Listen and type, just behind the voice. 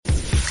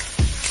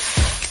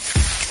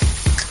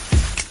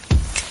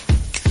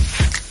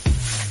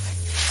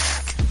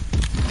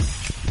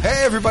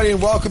Hey, everybody,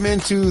 and welcome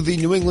into the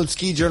New England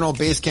Ski Journal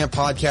Basecamp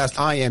podcast.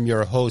 I am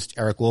your host,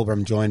 Eric Wilbur.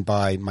 I'm joined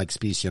by Mike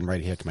Specian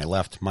right here to my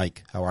left.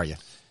 Mike, how are you?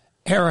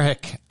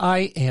 Eric,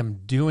 I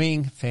am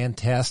doing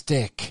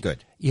fantastic.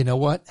 Good. You know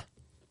what?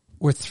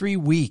 We're 3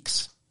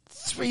 weeks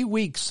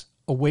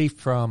away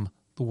from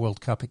the World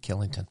Cup at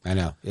Killington. I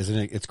know, isn't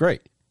it? It's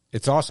great.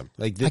 It's awesome.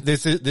 Like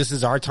this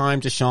is our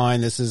time to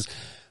shine. This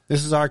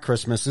is our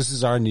Christmas. This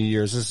is our New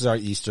Year's. This is our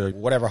Easter.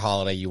 Whatever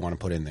holiday you want to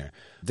put in there.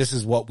 This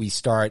is what we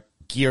start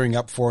gearing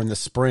up for in the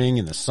spring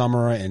and the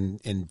summer,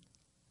 and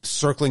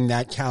circling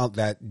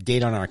that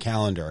date on our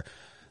calendar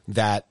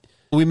that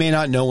we may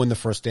not know when the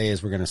first day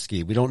is we're going to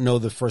ski. We don't know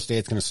the first day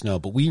it's going to snow,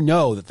 but we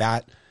know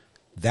that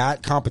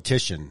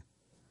competition,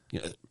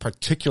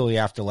 particularly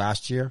after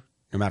last year,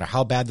 no matter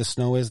how bad the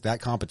snow is, that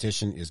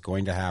competition is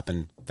going to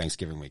happen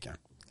Thanksgiving weekend.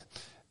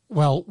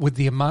 Well, with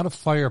the amount of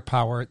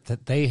firepower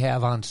that they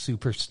have on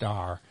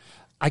Superstar,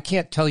 I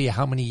can't tell you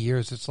how many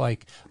years it's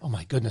like, oh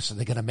my goodness, are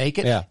they going to make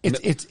it? Yeah.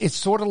 It's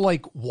sort of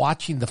like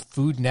watching the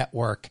Food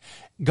Network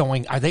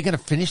going, are they going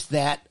to finish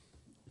that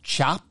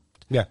Chopped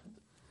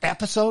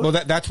episode? Well,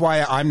 that's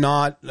why I'm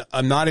not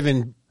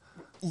even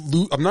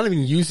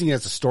using it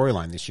as a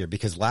storyline this year,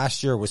 because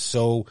last year was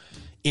so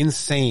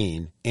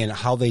insane in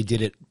how they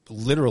did it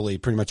literally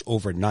pretty much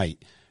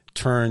overnight,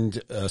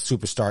 turned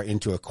Superstar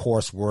into a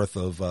course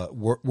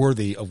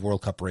worthy of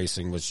World Cup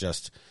racing. Was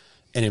just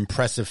an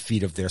impressive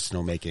feat of their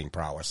snowmaking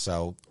prowess.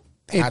 So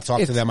hats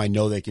off to them. I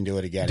know they can do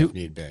it again if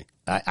need be.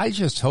 I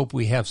just hope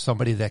we have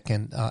somebody that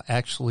can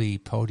actually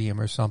podium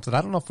or something.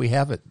 I don't know if we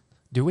have it.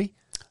 Do we?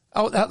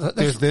 Oh,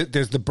 there's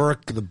the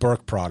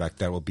Burke product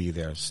that will be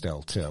there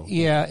still too.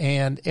 Yeah,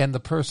 and the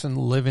person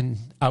living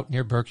out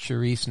near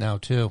Berkshire East now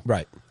too.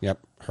 Right. Yep.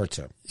 Her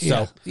too.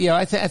 So yeah,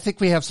 I think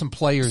we have some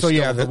players. So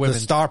yeah, the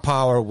star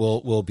power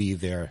will be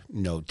there,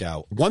 no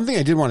doubt. One thing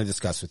I did want to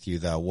discuss with you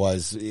though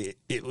was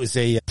it was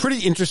a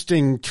pretty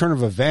interesting turn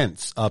of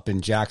events up in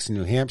Jackson,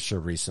 New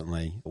Hampshire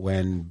recently,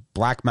 when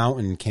Black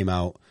Mountain came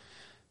out,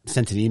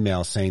 sent an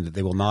email saying that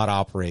they will not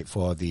operate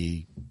for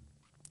the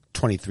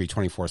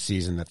 23-24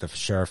 season, that the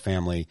Fischera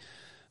family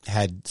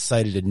had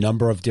cited a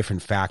number of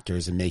different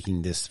factors in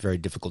making this very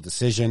difficult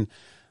decision.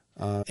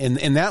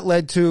 And that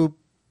led to,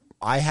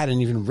 I hadn't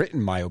even written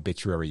my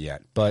obituary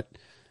yet, but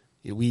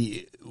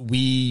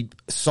we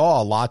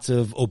saw lots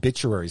of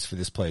obituaries for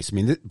this place. I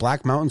mean,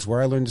 Black Mountain's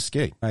where I learned to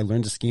ski. I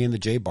learned to ski in the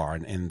J Bar,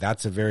 and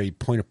that's a very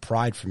point of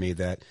pride for me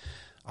that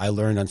I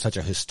learned on such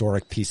a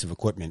historic piece of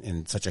equipment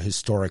in such a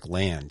historic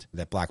land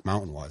that Black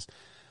Mountain was.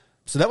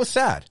 So that was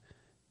sad.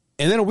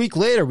 And then a week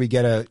later, we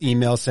get an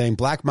email saying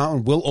Black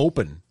Mountain will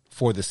open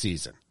for the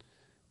season.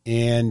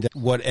 And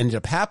what ended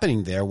up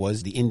happening there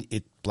was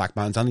Black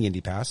Mountain's on the Indy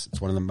Pass. It's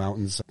one of the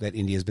mountains that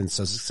Indy has been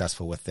so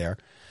successful with there.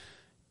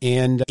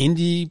 And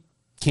Indy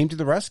came to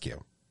the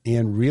rescue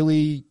and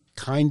really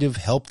kind of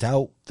helped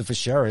out the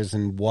Fischeras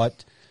in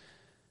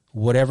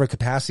whatever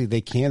capacity they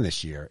can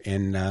this year.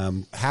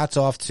 And hats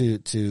off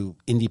to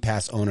Indy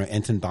Pass owner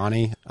Enton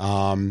Bonney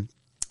and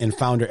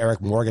founder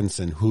Eric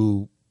Morganson,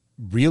 who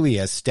really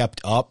has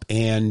stepped up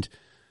and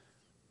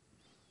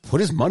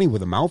put his money where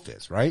the mouth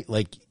is, right?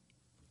 Like,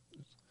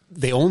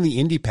 they own the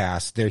Indy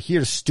Pass. They're here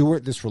to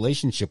steward this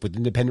relationship with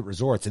independent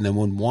resorts. And then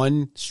when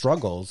one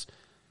struggles,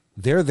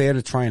 they're there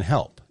to try and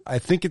help. I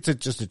think it's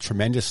just a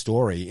tremendous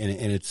story. And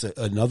it's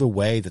another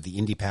way that the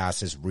Indy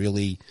Pass has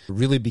really,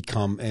 really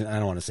become, and I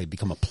don't want to say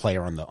become a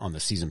player on the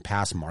season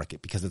pass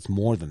market, because it's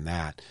more than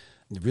that.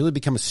 They've really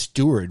become a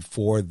steward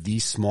for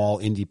these small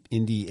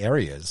Indy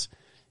areas.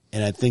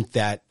 And I think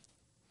that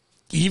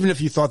even if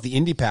you thought the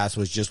Indy Pass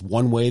was just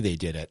one way they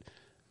did it,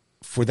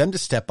 for them to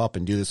step up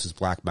and do this as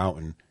Black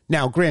Mountain.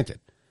 Now, granted,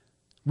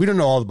 we don't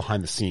know all the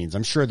behind the scenes.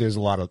 I'm sure there's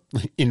a lot of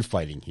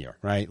infighting here,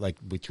 right? Like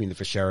between the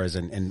Fischeras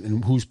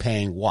and who's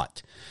paying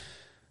what.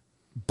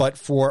 But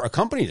for a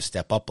company to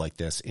step up like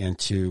this and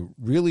to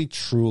really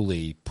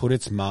truly put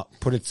its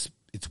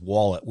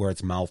wallet where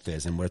its mouth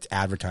is and where its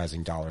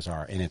advertising dollars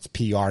are and its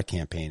PR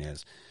campaign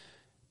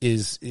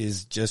is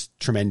just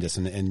tremendous.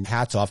 And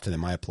hats off to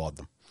them. I applaud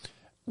them.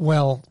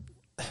 Well,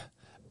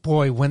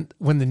 boy, when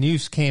the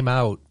news came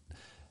out,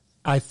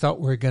 I thought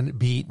we were going to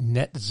be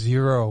net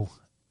zero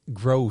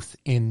growth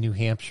in New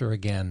Hampshire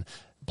again.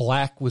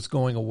 Black was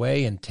going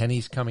away and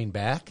Tenney's coming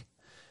back,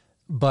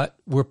 but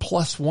we're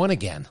 +1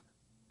 again,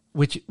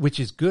 which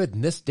is good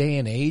in this day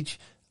and age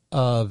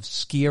of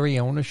ski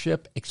area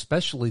ownership,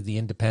 especially the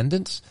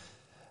independents.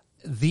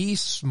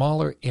 These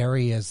smaller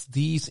areas,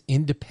 these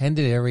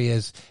independent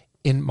areas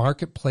in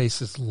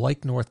marketplaces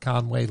like North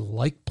Conway,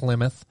 like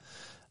Plymouth,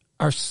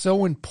 are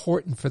so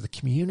important for the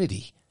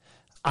community.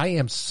 I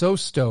am so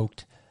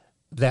stoked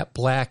that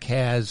Black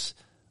has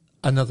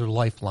another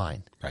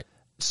lifeline. Right.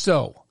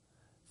 So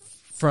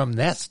from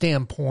that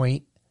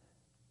standpoint,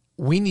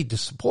 we need to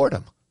support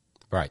them.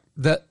 Right.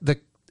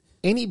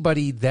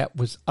 Anybody that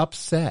was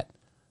upset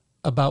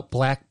about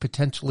Black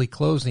potentially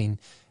closing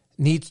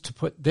needs to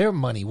put their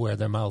money where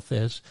their mouth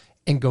is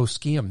and go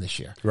ski them this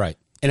year. Right.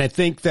 And I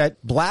think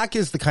that Black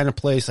is the kind of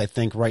place, I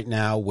think, right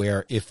now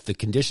where if the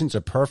conditions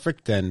are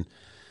perfect, then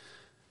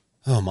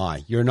Oh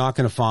my, you're not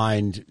going to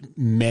find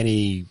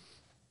many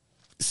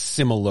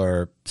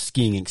similar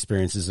skiing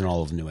experiences in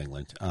all of New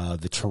England.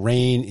 The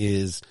terrain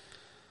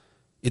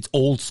it's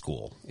old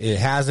school. It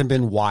hasn't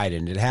been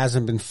widened. It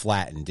hasn't been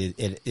flattened.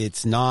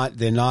 It's not,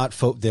 they're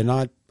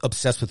not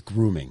obsessed with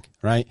grooming,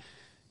 right?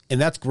 And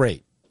that's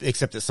great,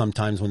 except that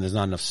sometimes when there's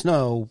not enough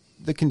snow,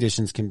 the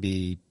conditions can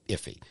be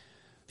iffy.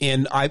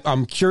 And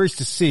I'm curious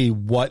to see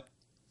what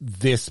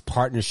this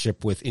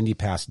partnership with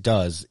IndyPass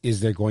does.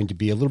 Is there going to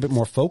be a little bit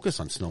more focus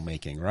on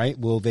snowmaking, right?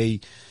 Will they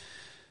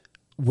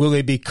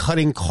be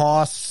cutting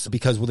costs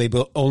because will they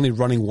be only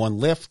running one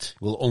lift?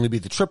 Will it only be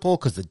the triple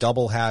because the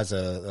double has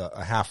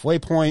a halfway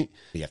point?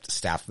 You have to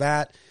staff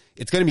that.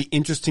 It's going to be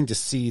interesting to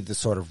see the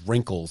sort of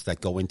wrinkles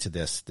that go into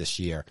this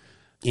year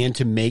and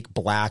to make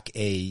Black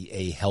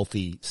a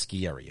healthy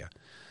ski area.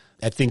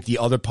 I think the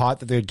other part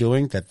that they're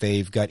doing, that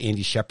they've got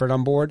Andy Shepherd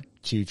on board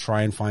to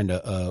try and find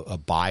a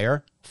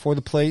buyer for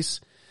the place,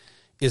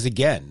 is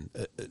again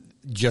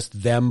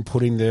just them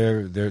putting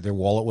their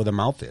wallet where their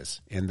mouth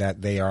is, and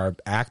that they are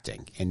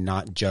acting and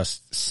not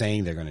just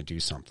saying they're going to do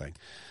something.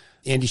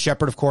 Andy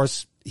Shepherd, of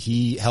course,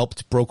 he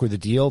helped broker the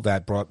deal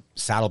that brought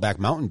Saddleback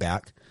Mountain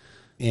back,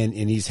 and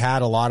he's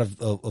had a lot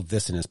of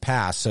this in his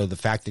past. So the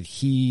fact that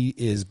he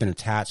has been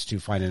attached to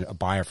finding a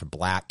buyer for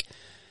Black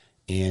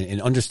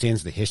and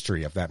understands the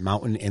history of that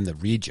mountain and the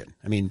region.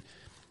 I mean,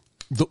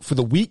 for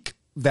the week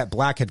that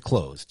Black had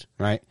closed,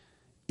 right,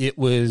 it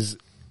was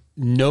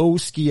no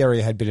ski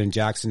area had been in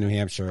Jackson, New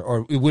Hampshire,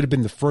 or it would have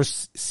been the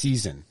first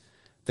season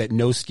that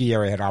no ski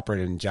area had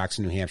operated in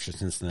Jackson, New Hampshire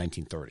since the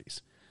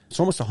 1930s. It's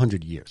almost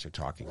 100 years you're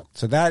talking.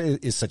 So that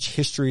is such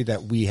history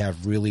that we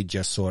have really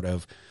just sort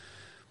of,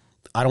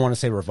 I don't want to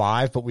say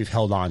revived, but we've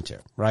held on to,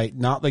 right?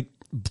 Not like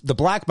the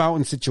Black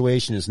Mountain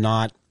situation is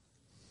not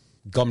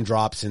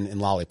gumdrops and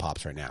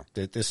lollipops right now.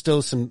 There's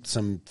still some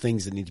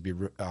things that need to be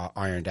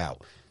ironed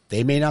out.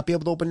 They may not be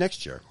able to open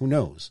next year. Who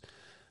knows?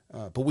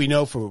 But we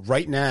know for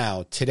right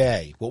now,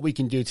 today, what we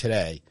can do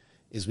today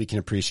is we can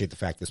appreciate the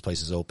fact this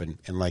place is open.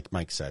 And like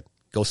Mike said,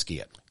 go ski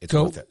it. It's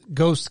worth it.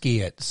 Go ski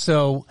it.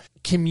 So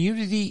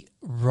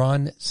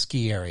community-run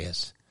ski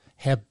areas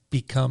have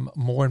become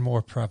more and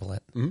more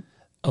prevalent. Mm-hmm.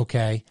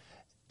 Okay.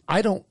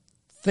 I don't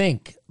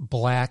think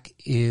Black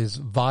is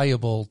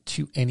viable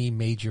to any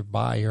major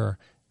buyer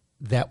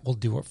that will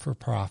do it for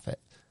profit.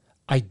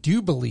 I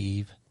do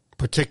believe...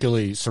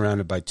 Particularly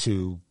surrounded by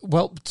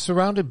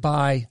surrounded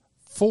by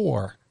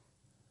 4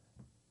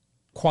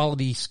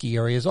 quality ski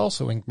areas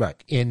also in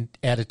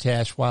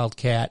Attitash,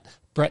 Wildcat,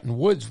 Bretton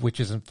Woods, which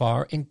isn't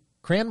far, and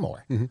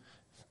Cranmore.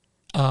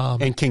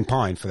 Mm-hmm. And King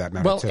Pine, for that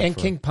matter. Well,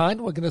 King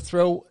Pine, we're going to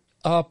throw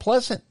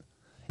Pleasant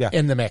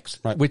in the mix,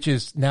 which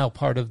is now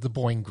part of the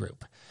Boyne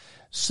Group.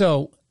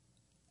 So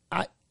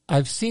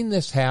I've seen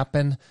this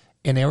happen.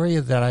 An area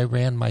that I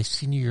ran my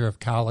senior year of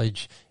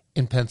college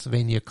in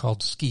Pennsylvania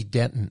called Ski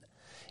Denton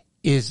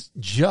is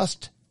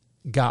just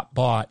got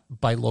bought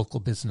by local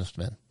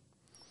businessmen.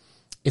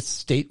 It's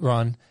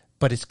state-run,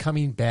 but it's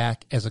coming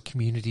back as a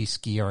community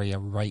ski area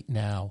right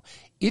now.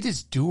 It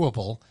is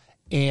doable,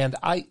 and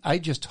I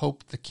just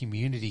hope the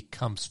community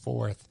comes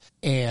forth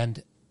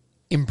and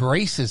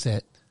embraces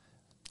it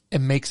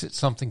and makes it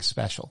something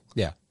special.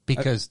 Yeah.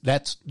 Because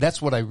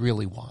that's what I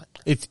really want.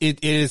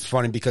 It is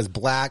funny because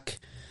Black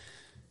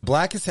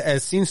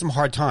has seen some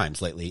hard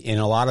times lately, and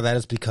a lot of that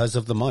is because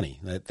of the money.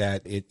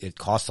 That it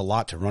costs a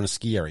lot to run a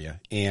ski area,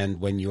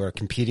 and when you are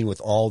competing with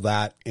all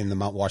that in the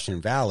Mount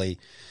Washington Valley,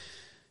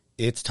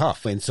 it's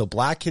tough. And so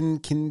Black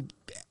can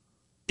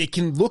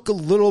look a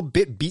little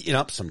bit beaten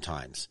up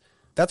sometimes.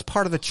 That's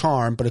part of the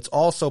charm, but it's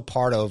also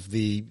part of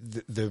the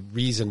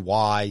reason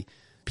why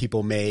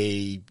people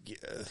may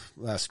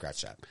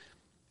scratch that.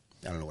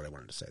 I don't know what I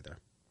wanted to say there.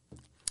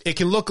 It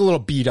can look a little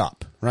beat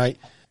up, right?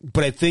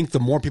 But I think the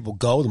more people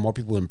go, the more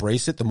people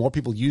embrace it, the more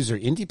people use their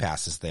Indy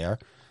passes there,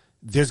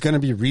 there's going to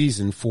be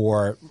reason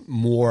for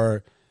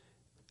more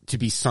to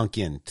be sunk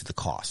into the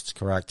costs,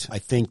 correct? I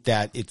think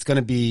that it's going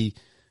to be,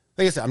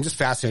 like I said, I'm just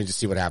fascinated to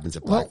see what happens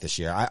at Black this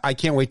year. I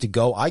can't wait to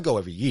go. I go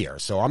every year,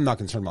 so I'm not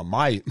concerned about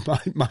my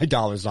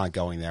dollars not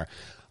going there.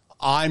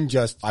 I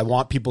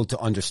want people to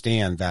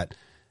understand that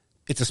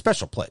it's a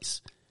special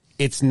place.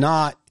 It's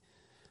not,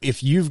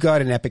 if you've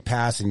got an Epic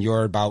Pass and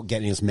you're about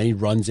getting as many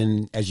runs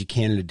in as you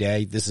can in a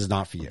day, this is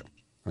not for you.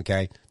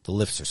 Okay? The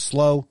lifts are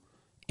slow,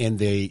 and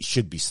they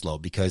should be slow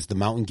because the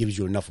mountain gives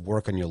you enough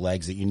work on your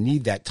legs that you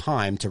need that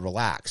time to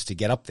relax, to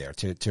get up there,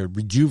 to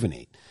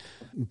rejuvenate.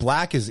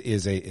 Black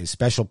is a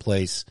special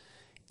place,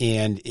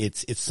 and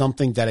it's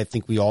something that I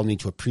think we all need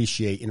to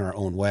appreciate in our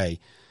own way.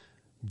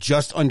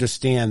 Just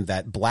understand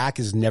that Black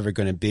is never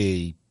going to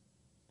be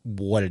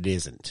what it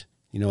isn't.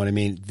 You know what I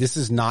mean? This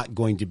is not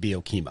going to be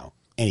Okemo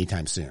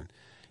anytime soon.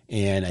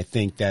 And I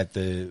think that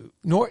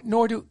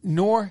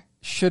nor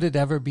should it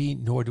ever be,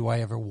 nor do I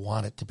ever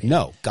want it to be.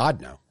 No,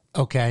 God, no.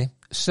 Okay.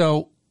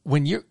 So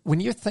when you're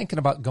thinking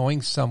about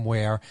going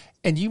somewhere,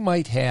 and you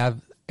might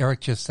have,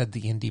 Eric just said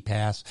the Indy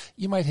Pass,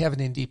 you might have an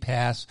Indy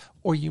Pass,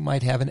 or you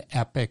might have an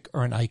Epic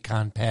or an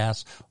Icon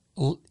Pass,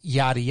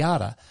 yada,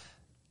 yada.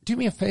 Do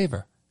me a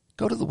favor.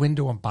 go to the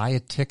window and buy a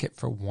ticket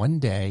for one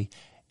day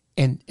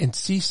and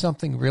see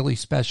something really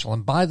special.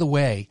 And by the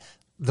way,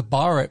 the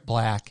bar at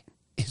Black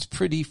is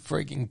pretty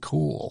friggin'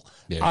 cool.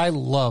 Yeah. I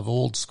love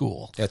old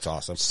school. That's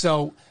awesome.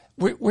 So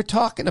we're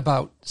talking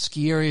about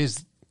ski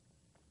areas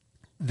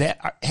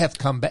that have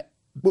come back.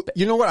 Well,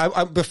 you know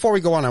what? Before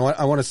we go on,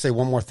 I want to say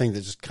one more thing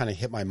that just kind of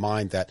hit my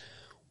mind. That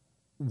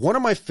one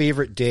of my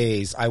favorite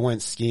days I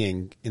went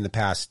skiing in the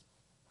past,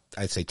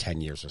 I'd say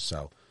 10 years or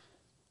so,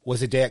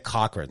 was a day at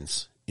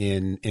Cochrane's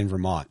in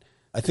Vermont.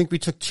 I think we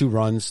took 3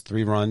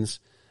 runs.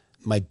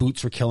 My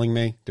boots were killing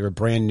me. They were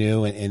brand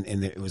new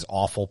and it was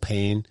awful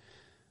pain.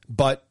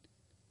 But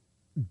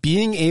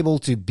being able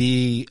to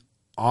be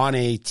on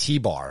a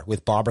T-bar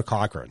with Barbara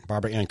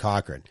Ann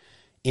Cochran,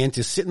 and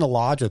to sit in the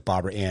lodge with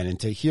Barbara Ann and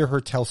to hear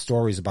her tell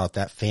stories about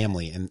that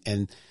family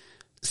and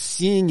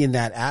seeing in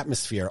that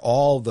atmosphere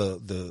all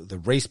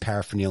the race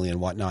paraphernalia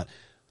and whatnot,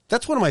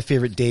 that's one of my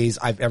favorite days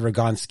I've ever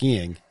gone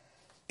skiing.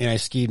 And I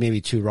skied maybe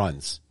 2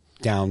 runs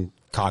down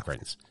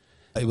Cochrane's.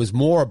 It was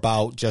more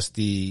about just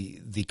the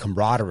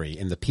camaraderie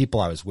and the people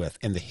I was with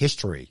and the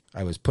history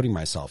I was putting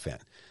myself in.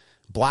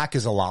 Black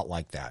is a lot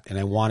like that. And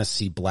I want to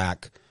see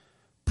Black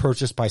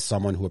purchased by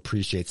someone who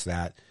appreciates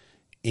that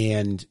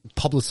and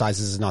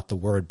publicizes is not the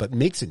word, but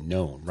makes it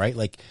known, right?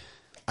 Like,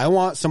 I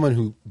want someone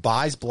who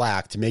buys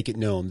Black to make it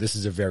known this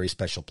is a very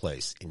special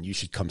place and you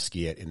should come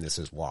ski it and this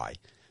is why.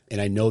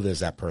 And I know there's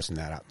that person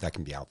that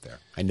can be out there.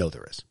 I know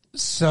there is.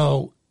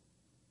 So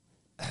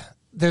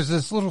there's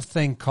this little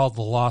thing called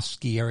the Lost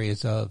Ski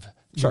Areas of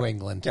New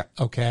England. Yeah.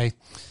 Okay.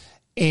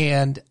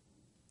 And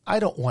I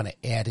don't want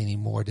to add any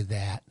more to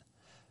that.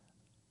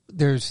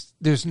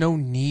 There's no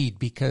need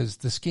because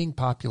the skiing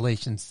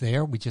population's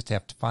there. We just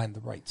have to find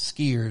the right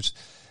skiers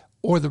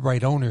or the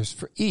right owners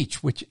for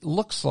each, which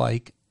looks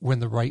like we're in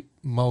the right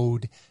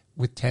mode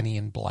with Tenny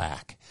and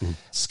Black. Mm-hmm.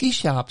 Ski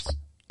shops,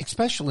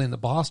 especially in the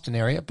Boston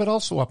area, but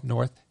also up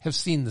north, have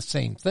seen the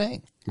same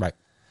thing. Right.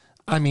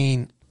 I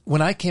mean,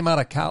 when I came out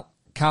of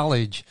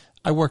college,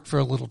 I worked for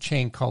a little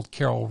chain called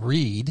Carol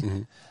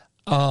Reed,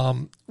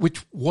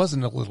 which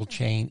wasn't a little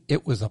chain.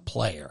 It was a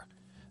player.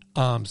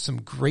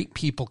 Some great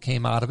people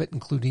came out of it,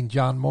 including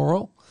John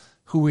Morrow,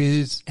 who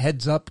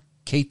heads up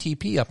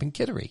KTP up in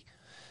Kittery.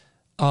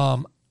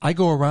 I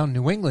go around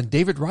New England.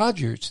 David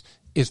Rogers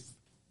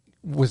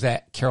was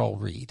at Carol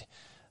Reed.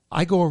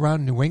 I go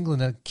around New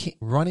England and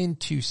run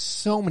into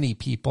so many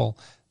people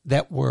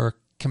that were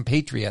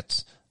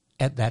compatriots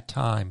at that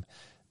time.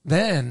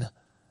 Then,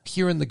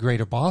 here in the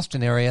greater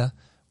Boston area,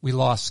 we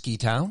lost Ski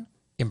Town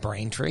in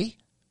Braintree,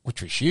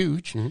 which was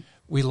huge. Mm-hmm.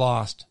 We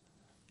lost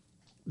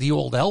the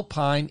old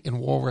Alpine in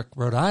Warwick,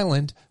 Rhode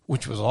Island,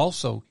 which was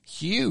also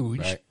huge.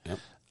 Right. Yep.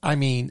 I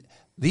mean,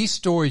 these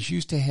stores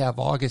used to have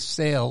August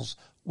sales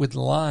with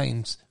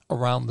lines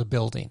around the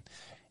building.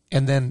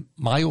 And then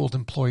my old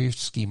employer,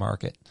 Ski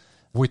Market,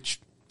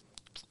 which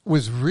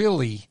was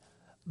really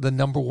the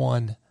number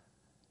one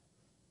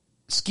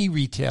ski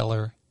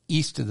retailer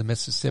east of the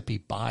Mississippi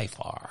by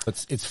far.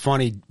 It's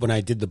funny, when I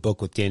did the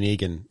book with Dan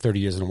Egan, 30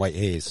 Years in White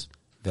Haze,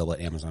 available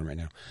at Amazon right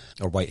now,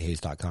 or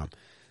whitehaze.com.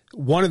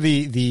 One of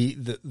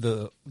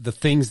the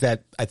things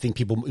that I think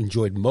people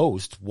enjoyed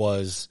most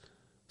was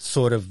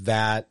sort of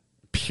that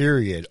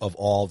period of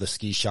all the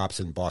ski shops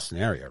in the Boston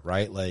area,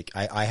 right? Like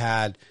I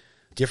had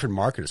different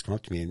marketers come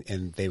up to me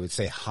and they would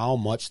say how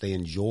much they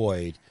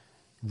enjoyed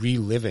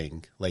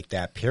reliving like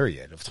that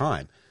period of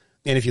time.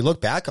 And if you look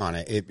back on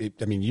it,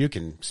 I mean, you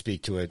can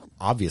speak to it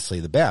obviously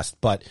the best,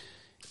 but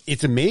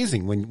it's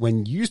amazing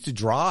when you used to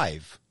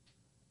drive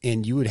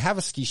and you would have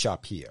a ski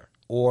shop here,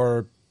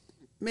 or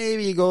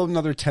maybe you go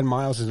another 10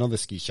 miles, there's another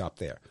ski shop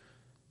there.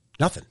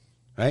 Nothing,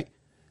 right?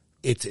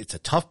 It's a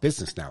tough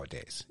business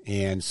nowadays.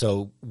 And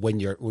so when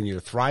you're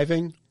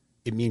thriving,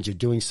 it means you're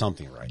doing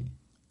something right.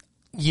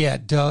 Yeah,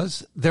 it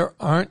does. There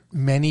aren't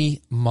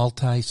many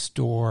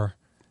multi-store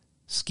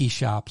ski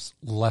shops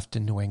left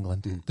in New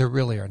England. Mm. There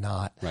really are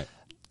not. Right.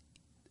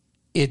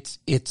 It's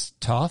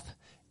tough.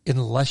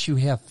 Unless you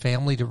have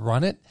family to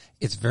run it,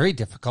 it's very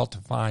difficult to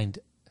find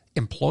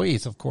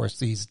employees, of course,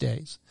 these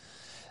days.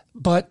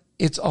 But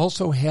it's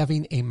also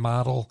having a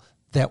model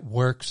that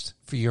works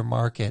for your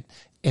market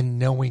and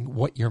knowing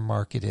what your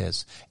market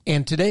is.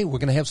 And today we're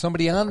going to have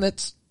somebody on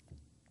that's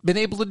been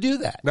able to do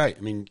that. Right.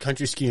 I mean,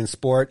 Country Ski and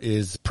Sport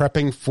is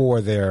prepping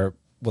for their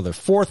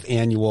 4th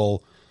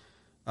annual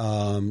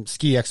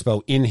ski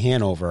expo in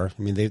Hanover.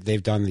 I mean,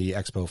 they've done the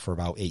expo for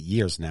about 8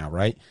 years now,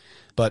 right?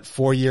 But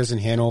 4 years in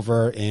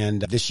Hanover,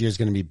 and this year's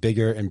going to be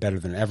bigger and better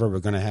than ever. We're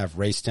going to have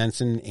Ray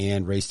Stenson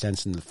and Ray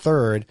Stenson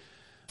III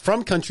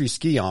from Country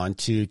Ski On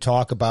to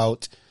talk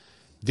about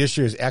this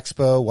year's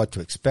expo, what to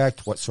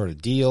expect, what sort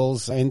of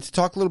deals, and to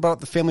talk a little about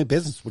the family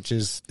business, which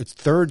is its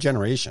 3rd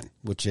generation,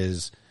 which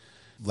is,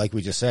 like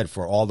we just said,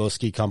 for all those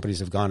ski companies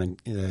have gone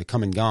and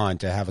come and gone,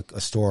 to have a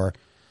store,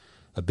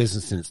 a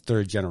business in its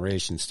 3rd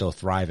generation still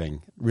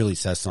thriving really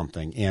says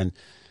something. And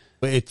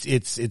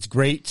it's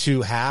great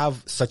to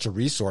have such a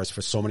resource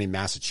for so many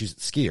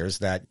Massachusetts skiers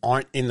that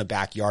aren't in the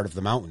backyard of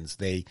the mountains.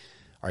 They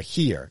are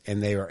here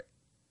and they are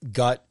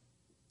gut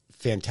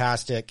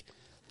fantastic,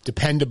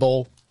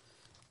 dependable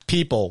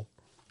people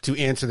to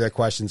answer their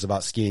questions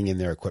about skiing and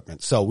their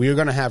equipment. So we are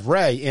going to have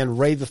Ray and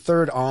Ray the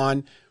Third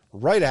on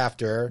right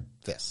after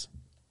this.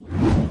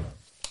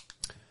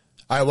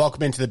 All right,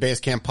 welcome into the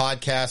Basecamp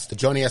podcast.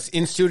 Joining us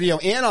in studio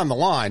and on the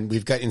line,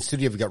 we've got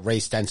Ray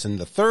Stenson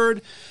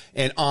III,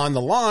 and on the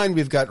line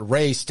we've got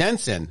Ray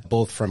Stenson,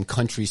 both from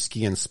Country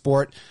Ski and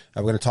Sport.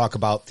 We're going to talk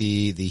about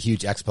the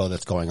huge expo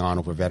that's going on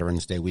over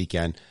Veterans Day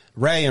weekend.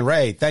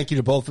 Ray, thank you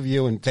to both of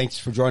you, and thanks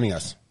for joining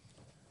us.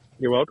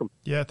 You're welcome.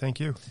 Yeah, thank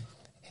you.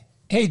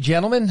 Hey,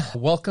 gentlemen,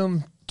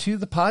 welcome to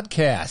the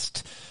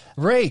podcast.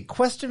 Ray,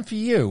 question for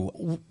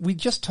you. We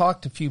just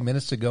talked a few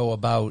minutes ago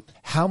about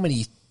how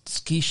many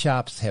ski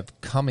shops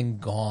have come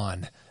and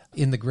gone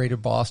in the greater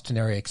Boston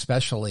area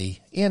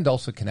especially, and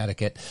also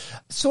Connecticut.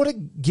 Sort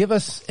of give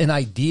us an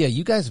idea.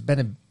 You guys have been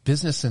in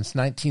business since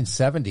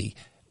 1970.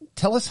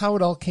 Tell us how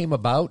it all came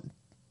about.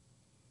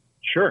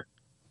 Sure.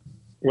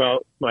 Well,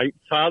 my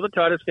father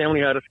taught his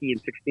family how to ski in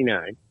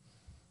 1969.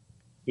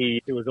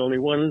 There was only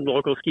one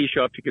local ski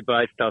shop you could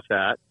buy stuff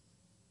at.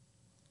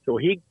 So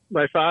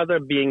my father,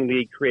 being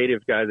the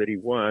creative guy that he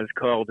was,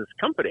 called his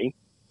company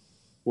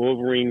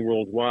Wolverine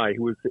Worldwide,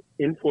 who was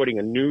importing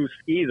a new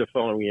ski the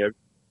following year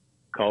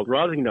called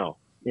Rossignol.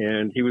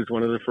 And he was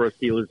one of the first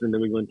dealers in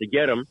New England to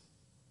get them.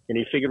 And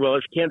he figured, well,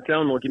 if he can't sell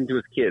them, we'll give them to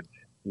his kids.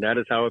 And that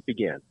is how it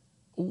began.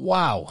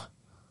 Wow.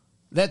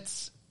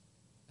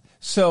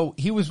 So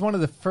he was one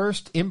of the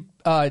first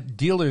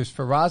dealers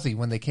for Rossi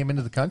when they came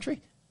into the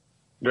country?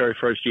 Very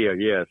first year,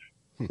 yes.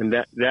 And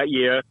that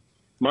year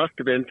must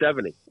have been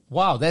 70.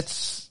 Wow,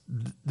 that's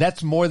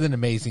more than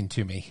amazing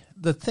to me.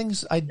 The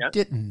things I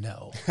didn't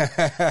know.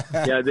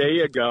 Yeah, there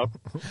you go.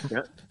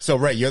 Yeah. So,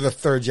 Ray, you're the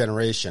third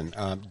generation.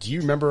 Do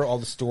you remember all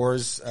the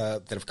stores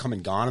that have come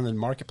and gone in the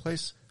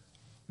marketplace?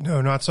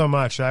 No, not so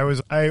much. I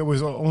was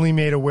only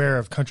made aware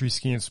of Country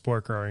Ski and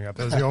Sport growing up.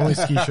 That was the only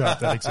ski shop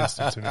that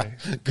existed to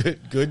me.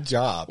 Good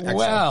job.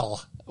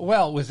 Excellent.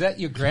 Well, was that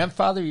your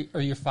grandfather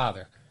or your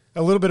father?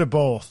 A little bit of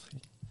both.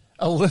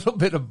 A little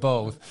bit of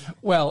both.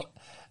 Well,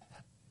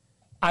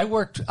 I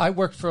worked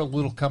for a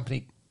little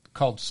company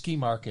called Ski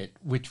Market,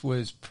 which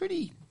was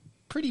pretty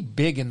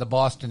big in the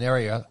Boston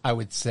area, I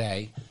would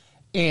say.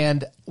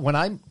 And when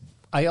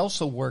I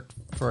also worked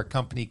for a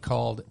company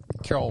called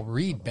Carroll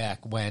Reed back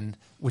when,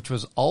 which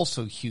was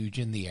also huge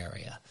in the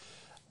area.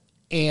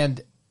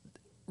 And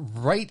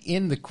right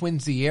in the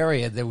Quincy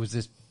area, there was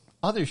this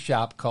other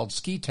shop called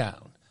Ski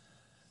Town.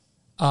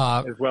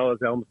 As well as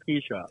Elm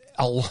Ski Shop.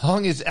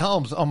 Along as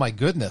Elms. Oh, my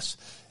goodness.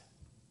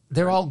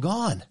 They're all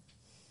gone.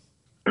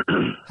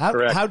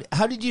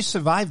 How did you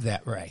survive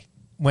that, Ray?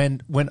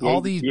 When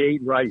all these... You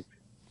ate right.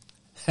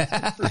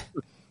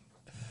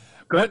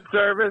 Good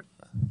service,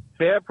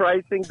 fair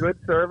pricing, good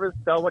service.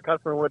 Tell the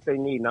customer what they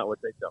need, not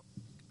what they don't.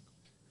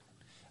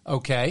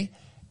 Okay.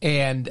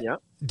 And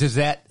does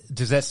that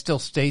still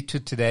stay to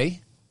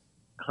today?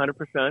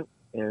 100%.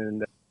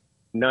 And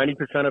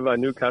 90% of our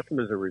new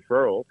customers are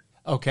referrals.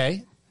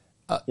 Okay.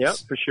 Yeah,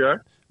 for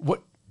sure.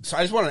 So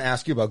I just want to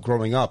ask you about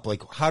growing up.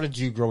 Like, how did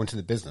you grow into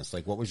the business?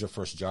 Like, what was your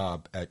first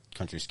job at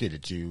Country Ski?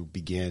 Did you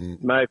begin?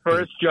 My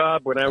first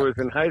job when I was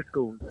in high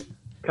school,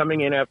 coming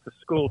in after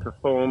school to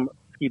foam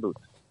ski boots.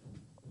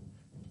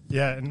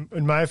 Yeah,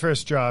 and my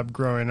first job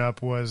growing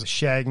up was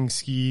shagging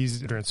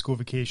skis during school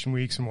vacation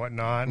weeks and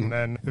whatnot, and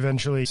then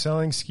eventually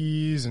selling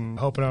skis and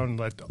helping out in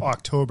like the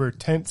October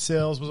tent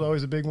sales was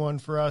always a big one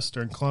for us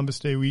during Columbus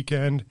Day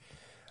weekend.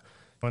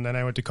 And then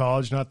I went to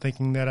college not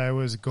thinking that I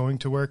was going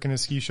to work in a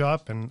ski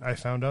shop, and I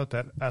found out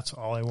that that's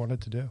all I wanted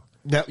to do.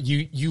 Now,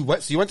 you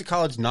went to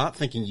college not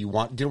thinking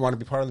didn't want to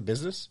be part of the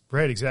business?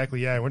 Right,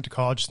 exactly. Yeah, I went to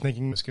college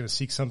thinking I was going to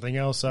seek something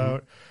else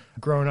out.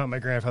 Growing up, my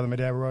grandfather and my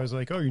dad were always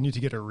like, oh, you need to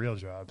get a real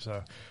job.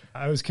 So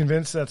I was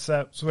convinced that's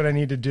what I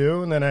need to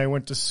do. And then I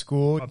went to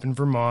school up in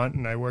Vermont,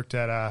 and I worked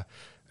at a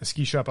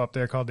ski shop up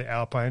there called the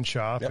Alpine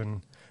Shop. Yep.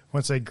 And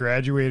once I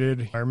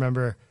graduated, I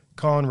remember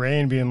calling Ray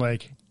and being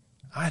like,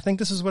 I think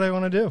this is what I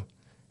want to do.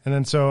 And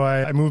then so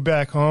I moved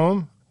back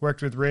home,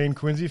 worked with Ray and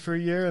Quincy for a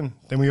year, and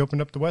then we opened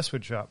up the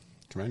Westwood shop.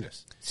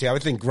 Tremendous. See, I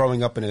would think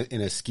growing up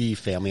in a ski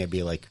family, I'd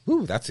be like,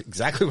 "Ooh, that's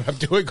exactly what I'm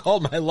doing all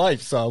my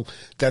life." So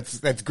that's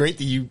great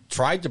that you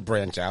tried to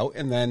branch out,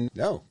 and then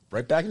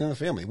right back into the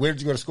family. Where did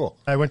you go to school?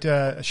 I went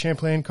to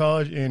Champlain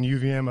College and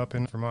UVM up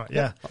in Vermont.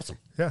 Yeah, awesome.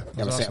 Yeah,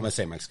 I'm a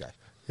St. Mike's guy.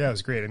 Yeah, it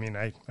was great. I mean,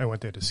 I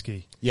went there to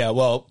ski. Yeah,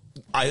 well,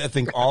 I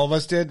think all of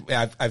us did.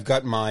 I've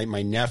got my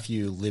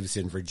nephew lives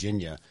in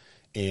Virginia.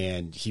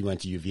 And he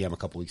went to UVM a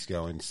couple weeks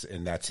ago, and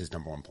that's his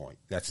number one point.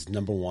 That's his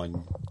number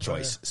one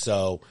choice. Oh, yeah.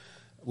 So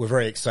we're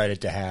very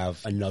excited to have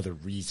another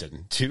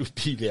reason to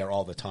be there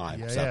all the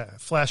time. Yeah.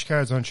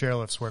 Flashcards on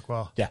chairlifts work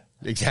well. Yeah,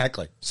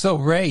 exactly. So,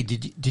 Ray,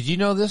 did you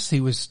know this? He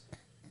was,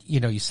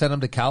 you sent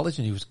him to college,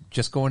 and he was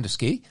just going to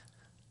ski?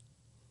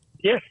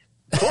 Yes,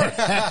 of course.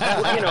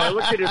 I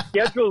looked at his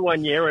schedule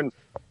one year, and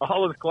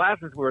all his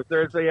classes were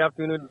Thursday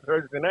afternoon and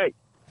Thursday night.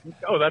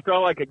 Oh, that's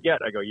all I could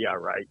get. I go, yeah,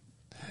 right.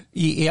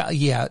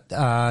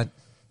 Yeah.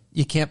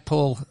 You can't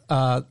pull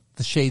the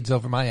shades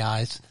over my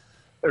eyes.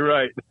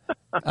 Right.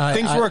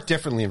 Things work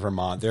differently in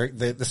Vermont.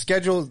 The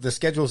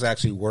schedules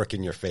actually work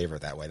in your favor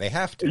that way. They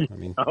have to. I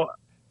mean,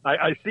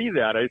 I see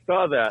that. I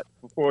saw that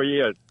for 4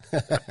 years.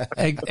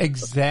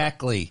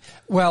 Exactly.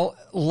 Well,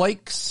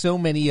 like so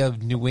many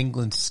of New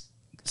England's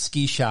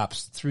ski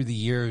shops through the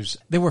years,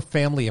 they were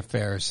family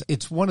affairs.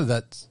 It's one of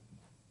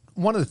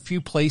the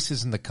few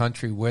places in the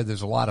country where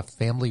there's a lot of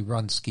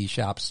family-run ski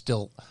shops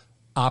still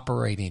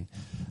operating.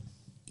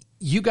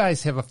 You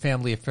guys have a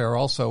family affair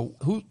also.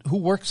 Who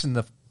works in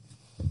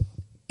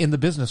the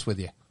business with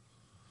you?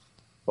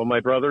 Well, my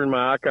brother and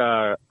Mark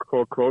are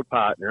quote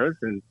partners,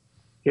 and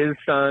his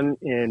son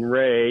and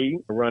Ray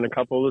run a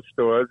couple of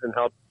stores and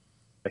help.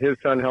 His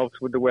son helps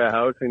with the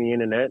warehouse and the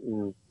internet,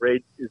 and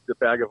Ray is the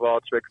bag of all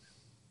tricks,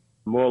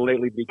 more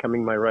lately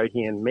becoming my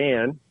right-hand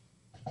man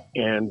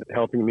and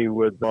helping me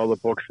with all the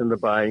books and the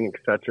buying, et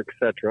cetera, et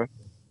cetera.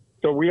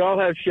 So we all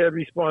have shared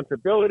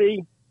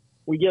responsibility.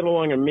 We get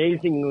along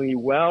amazingly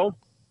well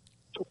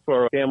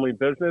for a family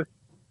business.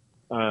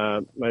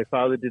 My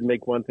father did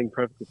make one thing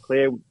perfectly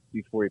clear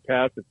before he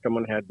passed, that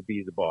someone had to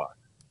be the boss.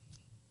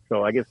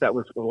 So I guess that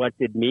was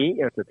elected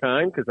me at the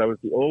time because I was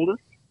the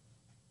oldest,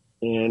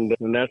 and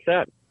that's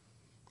that.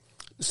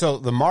 So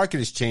the market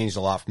has changed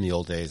a lot from the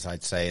old days,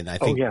 I'd say, and I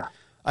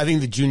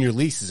think the junior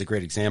lease is a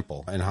great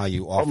example and how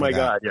you offer that. Oh my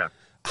God, yeah.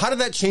 How did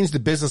that change the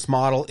business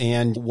model,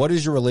 and what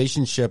is your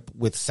relationship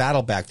with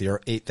Saddleback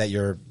that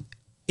you're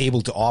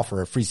able to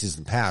offer a free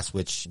season pass,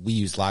 which we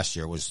used last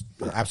year, was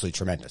absolutely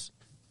tremendous?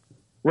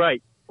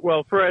 Right.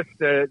 Well, first,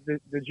 the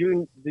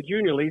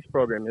junior lease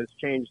program has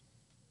changed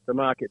the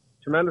market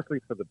tremendously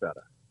for the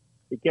better.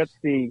 It gets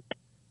the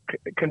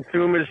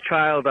consumer's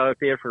child out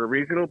there for a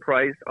reasonable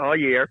price all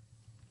year.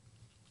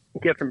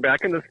 It gets them back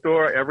in the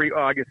store every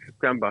August,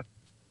 September.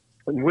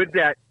 And with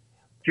that,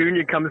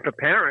 junior comes the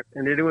parent,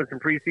 and they're doing some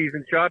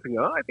preseason shopping.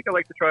 Oh, I think I'd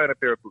like to try on a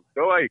pair of boots.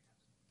 Oh,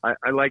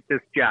 I like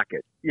this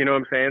jacket. You know what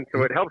I'm saying?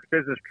 So it helps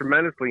business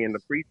tremendously in the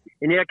preseason.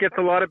 And yeah, it gets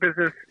a lot of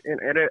business, and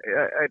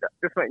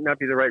this might not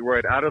be the right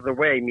word, out of the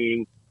way,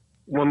 meaning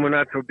when we're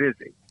not so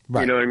busy.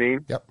 Right. You know what I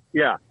mean? Yep.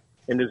 Yeah.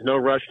 And there's no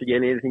rush to get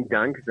anything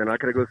done because they're not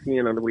going to go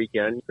skiing on the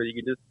weekend. So you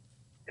can just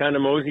kind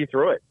of mosey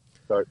through it.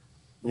 So it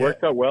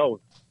works out well.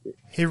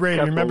 Hey, Ray,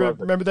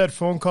 remember that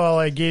phone call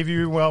I gave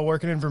you while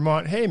working in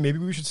Vermont? Hey, maybe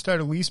we should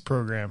start a lease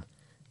program.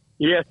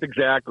 Yes,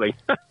 exactly.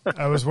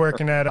 I was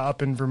working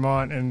up in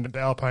Vermont, and the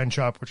Alpine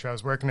shop, which I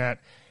was working at,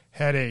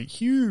 had a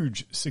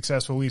huge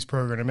successful lease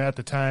program. And at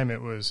the time,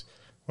 it was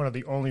one of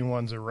the only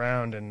ones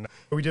around. And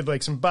we did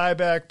like some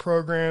buyback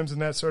programs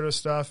and that sort of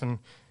stuff. And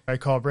I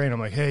called Ray, and I'm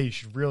like, hey, you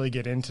should really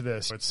get into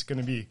this. It's going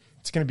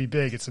to be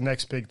big. It's the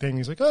next big thing.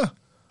 He's like, oh,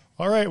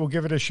 all right, we'll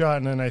give it a shot.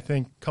 And then I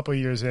think a couple of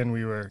years in,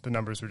 the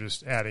numbers were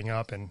just adding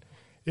up, and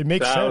it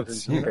makes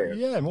sense.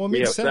 Yeah, well, it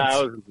makes sense.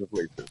 Thousands of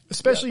leases.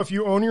 Especially if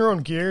you own your own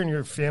gear and you're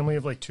a family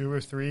of like 2 or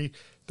 3.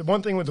 The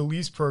one thing with the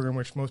lease program,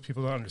 which most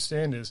people don't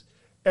understand, is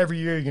every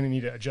year you're going to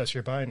need to adjust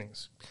your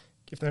bindings.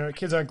 If the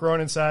kids aren't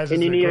growing in size,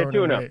 and you need a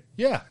tune-up.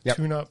 Yeah,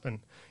 tune up, and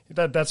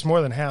that's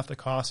more than half the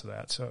cost of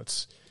that. So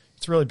it's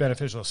really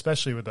beneficial,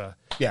 especially with the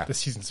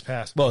season's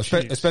pass. Well,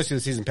 especially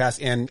the season pass.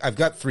 And I've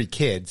got 3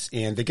 kids,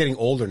 and they're getting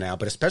older now,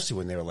 but especially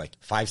when they were like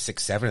 5,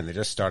 6, 7, and they're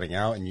just starting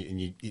out,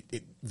 and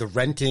the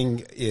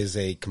renting is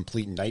a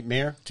complete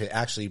nightmare to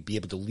actually be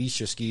able to lease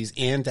your skis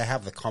and to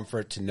have the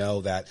comfort to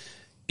know that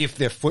if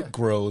their foot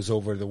grows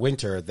over the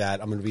winter,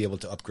 that I'm going to be able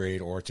to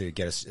upgrade or to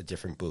get a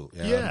different boot.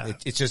 You know? Yeah.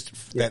 It's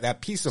just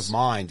that peace of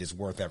mind is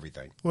worth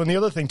everything. Well, and the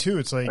other thing, too,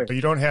 it's like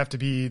you don't have to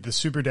be the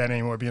super dad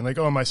anymore, being like,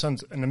 oh, my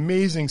son's an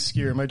amazing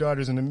skier. My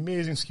daughter's an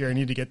amazing skier. I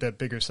need to get that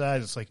bigger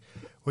size. It's like,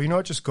 well, you know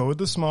what? Just go with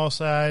the small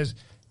size.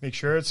 Make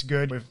sure it's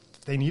good. If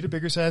they need a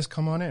bigger size,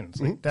 come on in.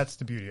 It's like, that's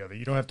the beauty of it.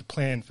 You don't have to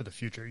plan for the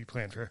future. You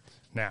plan for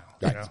now.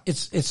 Right. You know?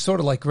 It's sort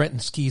of like renting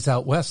skis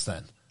out west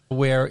then,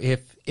 where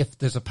if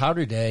there's a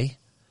powder day,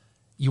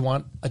 you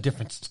want a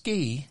different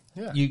ski.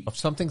 Yeah. If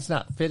something's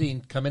not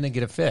fitting, come in and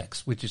get it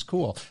fixed, which is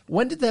cool.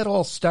 When did that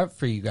all start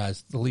for you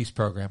guys, the lease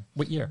program?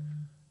 What year?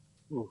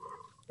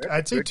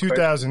 I'd say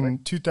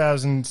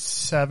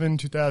 2007,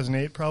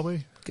 2008,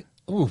 probably.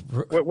 Ooh.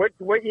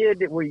 What year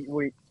did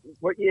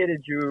what year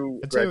did you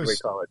graduate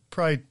college?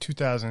 Probably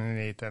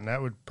 2008 then.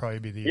 That would probably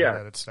be the year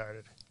that it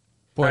started.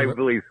 Boy, I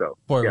believe so.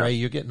 Boy, Ray,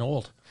 you're getting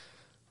old.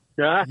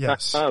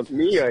 Yes.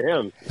 Me or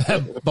him?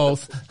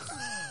 Both.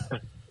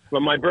 Well,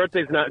 my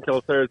birthday's not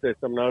until Thursday,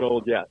 so I'm not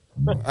old yet.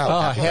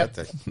 Happy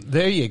birthday.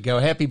 There you go.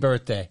 Happy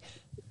birthday.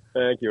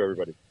 Thank you,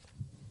 everybody.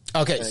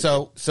 Okay,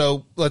 so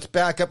let's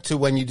back up to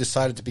when you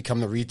decided to become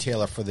the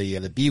retailer for the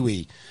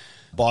BWE,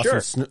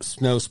 Boston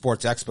Snow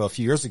Sports Expo, a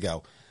few years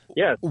ago.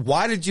 Yes.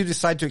 Why did you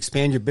decide to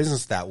expand your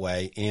business that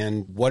way,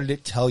 and what did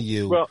it tell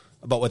you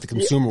about what the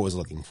consumer was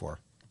looking for?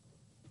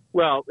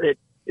 Well, the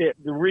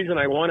reason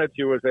I wanted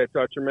to was I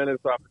saw a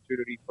tremendous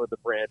opportunity for the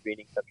brand,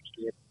 meaning Country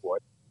Ski and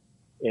Sport,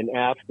 and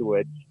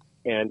afterwards.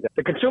 And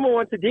the consumer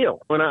wants a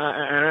deal. When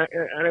I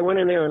went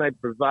in there and I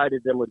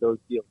provided them with those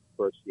deals the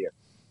first year.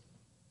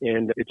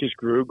 And it just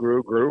grew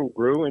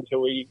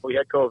until we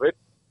had COVID.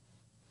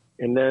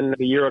 And then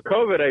the year of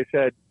COVID, I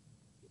said,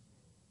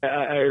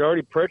 I had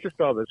already purchased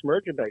all this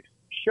merchandise.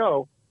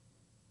 show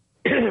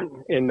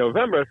in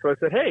November. So I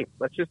said, hey,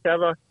 let's just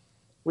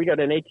we got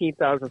an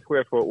 18,000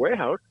 square foot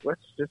warehouse.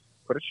 Let's just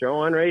put a show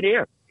on right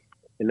here.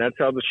 And that's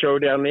how the show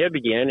down there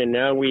began. And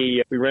now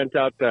we rent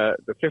out the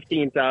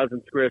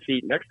 15,000 square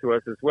feet next to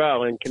us as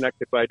well and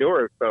connect it by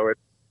doors. So it's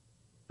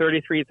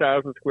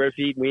 33,000 square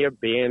feet. We have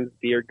bands,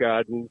 beer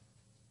gardens,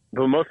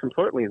 but most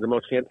importantly, the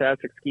most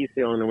fantastic ski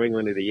sale in New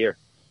England of the year.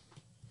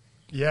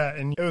 Yeah,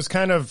 and it was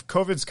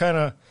COVID's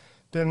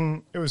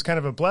it was kind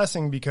of a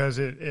blessing because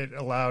it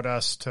allowed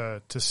us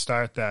to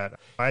start that.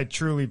 I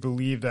truly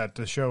believe that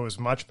the show is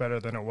much better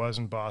than it was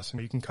in Boston.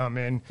 You can come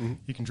in,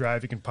 you can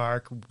drive, you can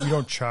park. We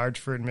don't charge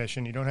for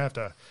admission. You don't have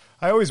to.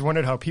 I always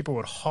wondered how people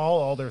would haul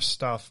all their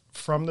stuff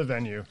from the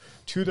venue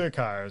to their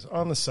cars,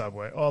 on the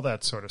subway, all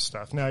that sort of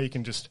stuff. Now you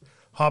can just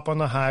hop on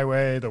the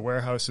highway. The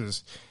warehouse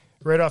is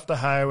right off the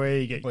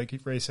highway. You get, like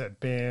Ray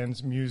said,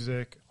 bands,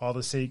 music, all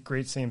the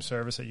great same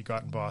service that you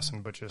got in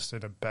Boston, but just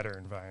in a better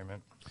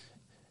environment.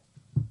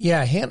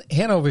 Yeah,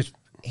 Hanover's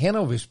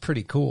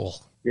pretty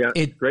cool. Yeah,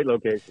 great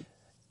location.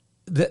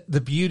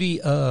 The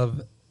beauty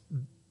of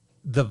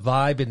the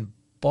vibe in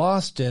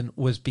Boston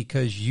was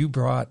because you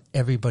brought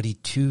everybody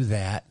to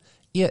that.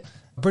 Yeah,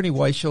 Bernie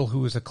Weichel, who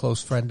was a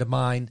close friend of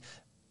mine,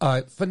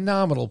 a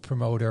phenomenal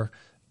promoter,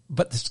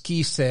 but the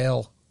ski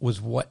sale was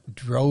what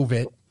drove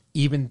it.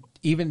 Even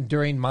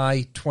during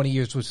my 20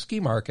 years with Ski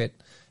Market,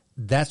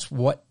 that's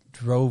what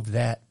drove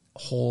that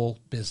whole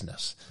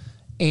business.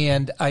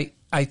 And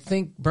I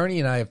think Bernie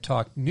and I have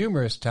talked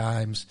numerous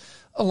times,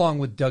 along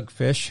with Doug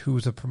Fish,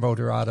 who's a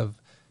promoter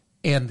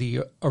and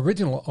the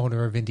original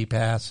owner of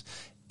IndyPass,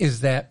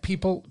 is that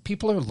people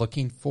are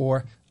looking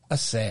for a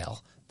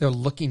sale. They're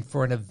looking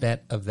for an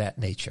event of that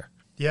nature.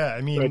 Yeah,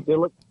 I mean,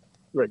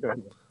 right, go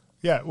ahead.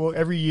 Yeah, well,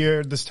 every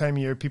year, this time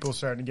of year, people are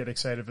starting to get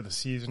excited for the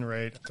season,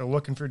 right? They're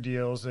looking for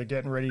deals. They're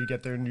getting ready to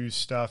get their new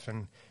stuff.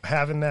 And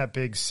having that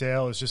big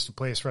sale is just a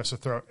place for us to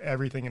throw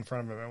everything in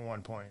front of them at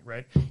one point,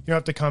 right? You don't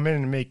have to come in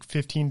and make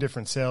 15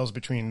 different sales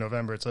between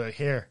November. It's like,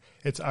 here,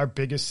 it's our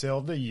biggest sale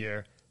of the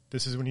year.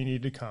 This is when you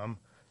need to come.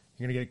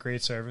 You're going to get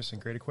great service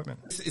and great equipment.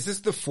 Is this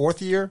the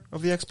fourth year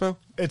of the expo?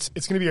 It's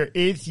going to be our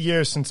 8th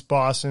year since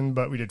Boston,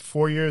 but we did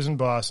 4 years in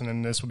Boston,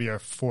 and this will be our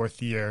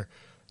 4th year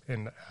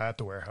at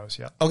the warehouse.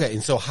 Yeah. Okay.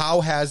 And so how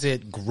has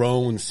it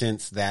grown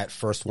since that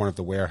first one at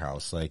the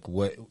warehouse? Like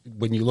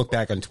when you look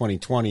back on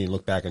 2020 and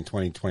look back on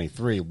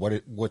 2023,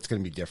 what's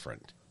going to be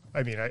different?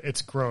 I mean,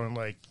 it's grown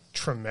like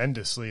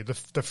tremendously. The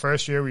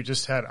first year we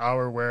just had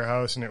our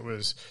warehouse and it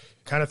was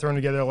kind of thrown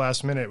together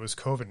last minute. It was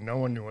COVID. No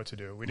one knew what to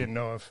do. We didn't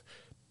know if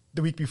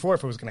the week before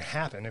if it was going to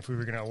happen, if we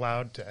were going to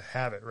allowed to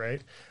have it,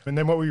 right? And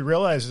then what we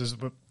realized is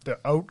the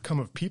outcome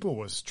of people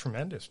was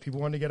tremendous.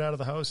 People wanted to get out of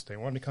the house. They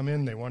wanted to come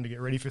in. They wanted to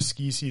get ready for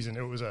ski season.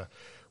 It was a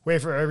way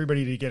for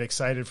everybody to get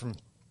excited from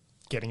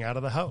getting out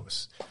of the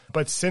house.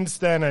 But since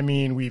then, I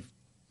mean, we've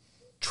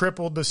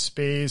tripled the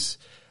space,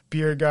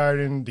 beer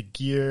garden, the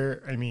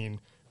gear, I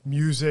mean,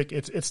 music.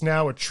 It's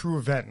now a true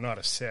event, not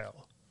a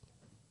sale.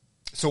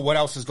 So what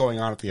else is going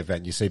on at the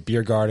event? You say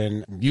beer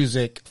garden,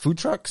 music, food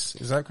trucks.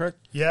 Is that correct?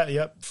 Yeah,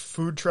 yep.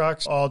 Food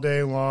trucks all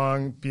day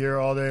long, beer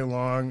all day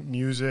long,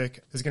 music.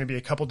 There's going to be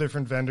a couple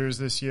different vendors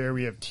this year.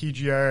 We have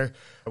TGR,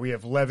 we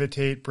have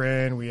Levitate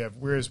brand, we have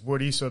Where's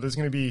Woody. So there's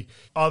going to be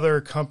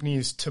other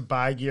companies to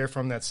buy gear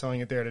from that's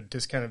selling it there at a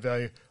discounted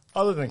value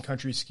other than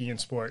Country Ski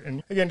and Sport.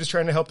 And again, just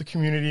trying to help the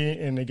community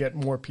and to get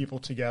more people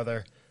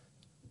together.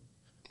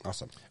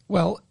 Awesome.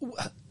 Well,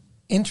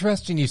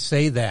 interesting you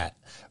say that.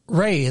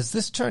 Ray, has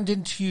this turned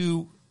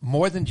into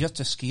more than just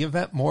a ski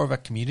event, more of a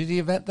community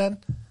event then?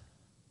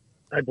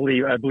 I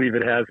believe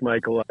it has,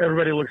 Michael.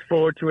 Everybody looks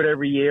forward to it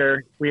every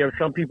year. We have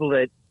some people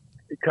that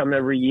come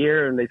every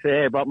year and they say,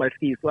 hey, I bought my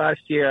skis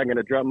last year. I'm going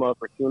to drop them off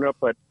for tune-up,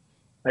 but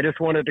I just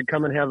wanted to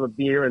come and have a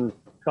beer and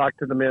talk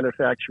to the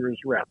manufacturer's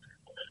reps.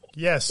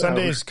 Yeah,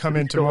 Sundays come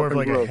into more of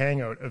like a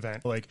hangout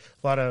event. Like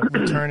a lot of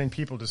returning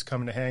people just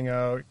coming to hang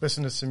out,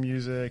 listen to some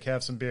music,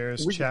 have some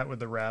beers, chat with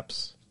the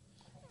reps.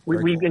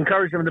 We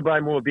encourage them to buy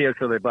more beer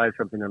so they buy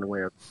something on the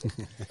way up.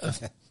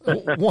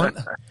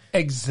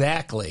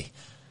 Exactly.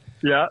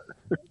 Yeah.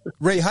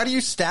 Ray, how do you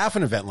staff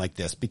an event like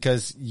this?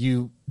 Because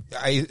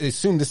I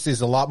assume this is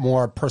a lot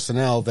more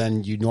personnel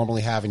than you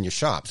normally have in your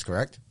shops,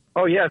 correct?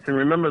 Oh, yes. And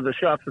remember, the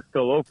shops are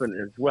still open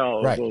as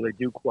well, right, although they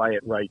do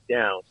quiet right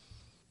down.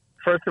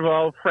 First of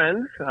all,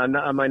 friends.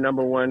 I'm my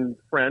number one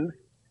friend.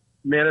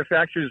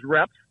 Manufacturers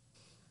reps.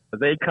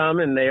 They come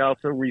and they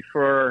also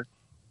refer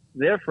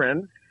their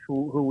friends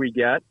who we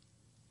get.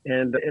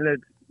 And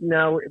it's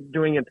now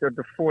doing it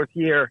the 4th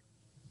year.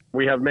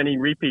 We have many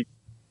repeat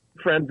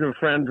friends of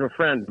friends of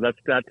friends. That's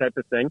that type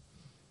of thing.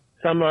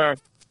 Some are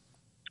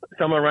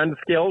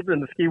unskilled in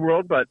the ski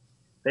world, but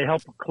they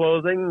help with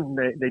clothing.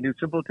 They do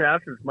simple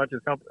tasks as much as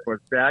help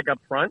with bag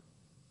up front.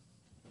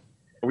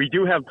 We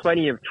do have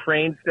plenty of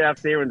trained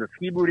staff there in the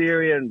ski boot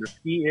area and the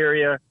ski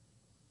area,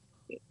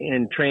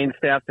 and trained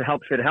staff to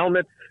help fit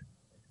helmets,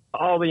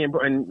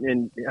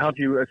 and help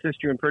you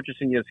assist you in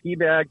purchasing your ski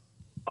bag,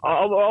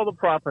 all the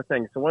proper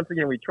things. So once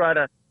again, we try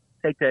to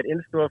take that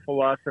in-store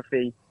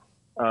philosophy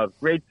of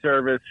great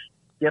service,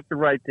 get the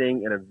right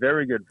thing at a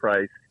very good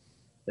price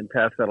and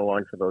pass that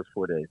along for those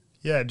 4 days.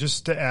 Yeah,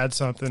 just to add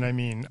something, I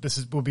mean,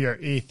 will be our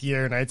 8th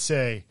year, and I'd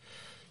say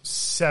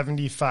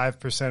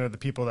 75% of the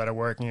people that are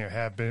working here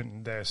have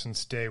been there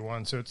since day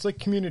one. So it's like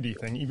community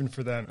thing, even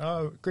for them.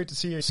 Oh, great to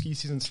see you. Ski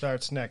season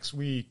starts next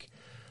week.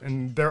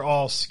 And they're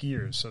all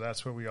skiers, so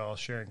that's what we all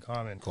share in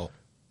common. Cool.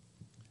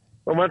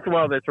 Well, once in a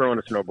while, they're throwing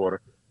a snowboarder.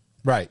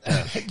 Right.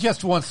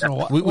 Just once in a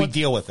while. We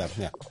deal with them.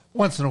 Yeah.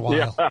 Once in a while.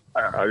 Yeah,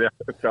 yeah,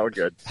 it's all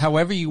good.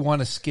 However you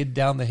want to skid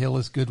down the hill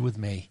is good with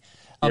me.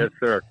 Yes,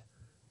 sir.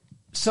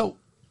 So,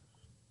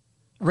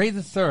 Ray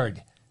the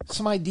Third,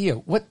 some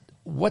idea.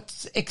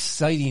 What's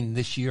exciting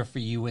this year for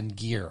you in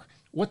gear?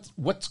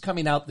 What's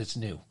coming out that's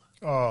new?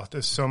 Oh,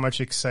 there's so much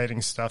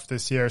exciting stuff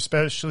this year,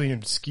 especially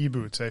in ski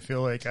boots. I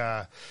feel like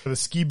the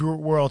ski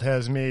boot world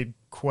has made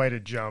quite a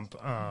jump.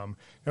 A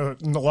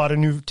lot of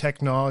new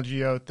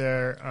technology out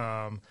there.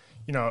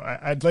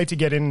 I'd like to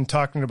get in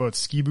talking about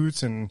ski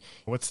boots and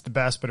what's the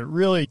best, but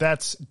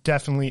that's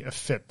definitely a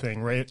fit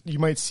thing, right? You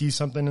might see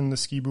something in the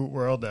ski boot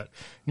world, that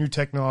new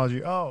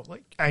technology. Oh,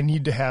 like I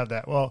need to have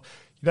that. Well,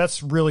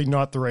 that's really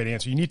not the right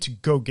answer. You need to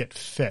go get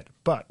fit,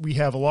 but we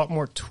have a lot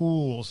more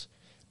tools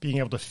being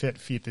able to fit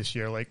feet this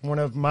year. Like one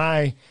of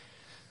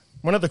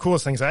the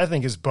coolest things I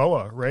think is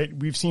BOA, right?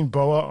 We've seen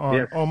BOA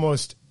on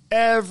almost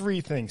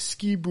everything.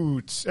 Ski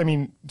boots,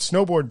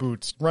 snowboard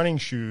boots, running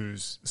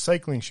shoes,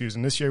 cycling shoes.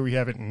 And this year we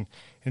have it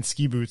in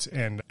ski boots,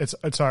 and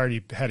it's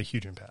already had a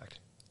huge impact.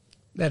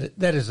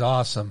 That is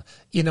awesome.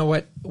 You know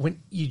what?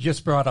 When you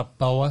just brought up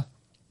BOA,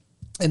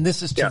 and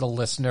this is to the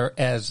listener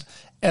as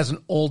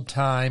an old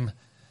time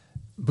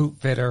boot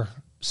fitter,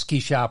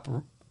 ski shop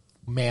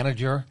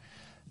manager,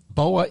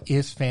 BOA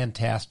is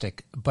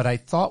fantastic, but I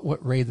thought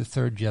what Ray the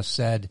Third just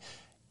said,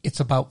 it's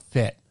about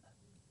fit.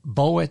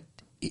 BOA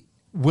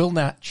will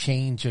not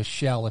change a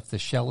shell. If the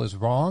shell is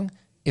wrong,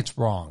 it's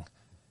wrong.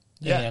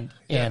 Yeah.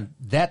 And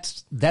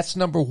that's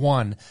number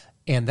one,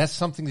 and that's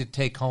something to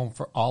take home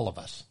for all of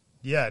us.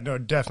 Yeah, no,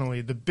 definitely.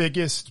 The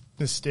biggest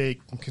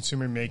mistake a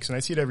consumer makes, and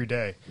I see it every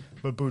day,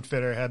 but boot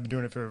fitter, have been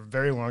doing it for a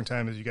very long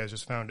time, as you guys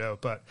just found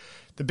out, but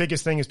the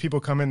biggest thing is people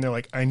come in, they're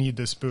like, I need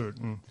this boot,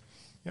 and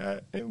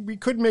yeah, we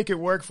could make it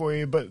work for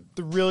you, but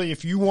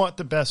if you want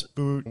the best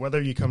boot,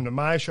 whether you come to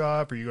my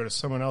shop or you go to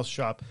someone else's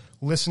shop,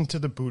 listen to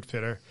the boot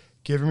fitter,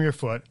 give him your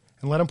foot,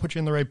 and let him put you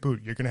in the right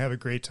boot. You're going to have a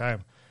great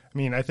time.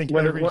 I think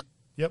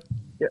yep.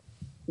 Yeah.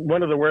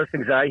 One of the worst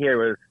things I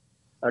hear is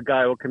a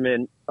guy will come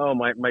in, oh,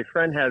 my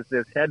friend has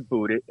this head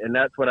boot, and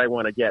that's what I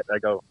want to get. I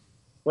go,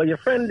 well, your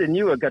friend and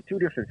you have got two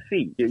different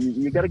feet.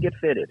 You got to get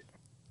fitted.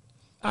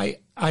 I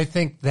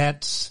think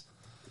that's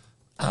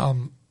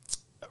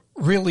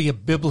really a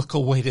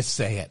biblical way to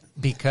say it,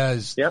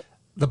 because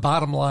the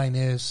bottom line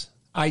is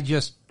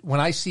when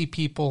I see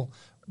people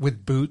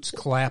with boots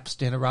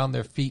collapsed in around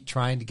their feet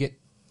trying to get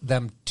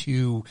them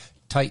to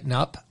tighten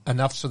up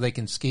enough so they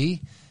can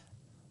ski,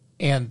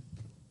 and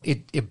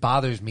it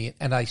bothers me,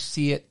 and I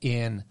see it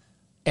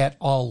at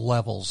all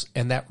levels,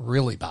 and that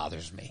really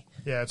bothers me.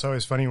 Yeah, it's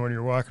always funny when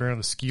you're walking around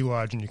the ski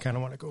lodge and you kind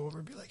of want to go over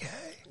and be like,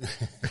 hey.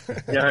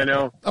 Yeah, I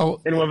know.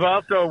 And we've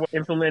also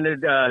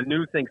implemented a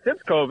new thing since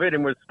COVID,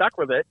 and we're stuck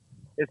with it.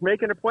 It's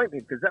make an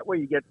appointment, because that way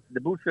you get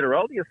the boot fitter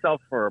all to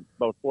yourself for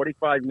about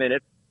 45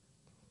 minutes,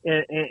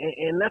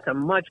 and that's a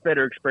much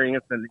better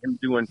experience than him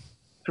doing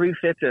 3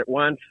 fits at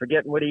once,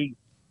 forgetting what he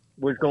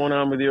was going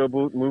on with your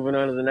boot, moving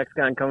on to the next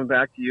guy and coming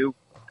back to you.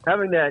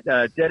 Having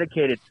that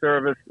dedicated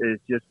service is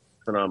just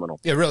phenomenal.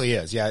 It really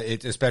is. Yeah.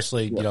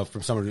 Especially,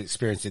 from someone who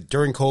experienced it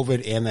during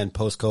COVID and then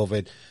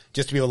post-COVID,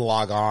 just to be able to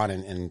log on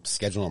and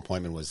schedule an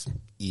appointment was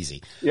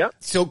easy. Yeah.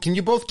 So can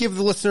you both give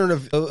the listener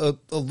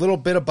a little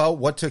bit about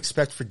what to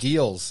expect for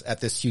deals at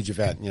this huge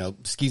event?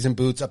 Skis and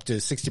boots up to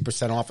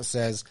 60% off, it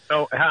says.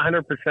 Oh,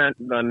 100%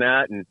 on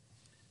that. And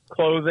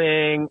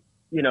clothing,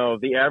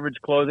 the average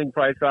clothing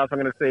price off, I'm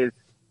going to say, is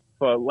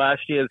for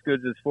last year's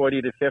goods is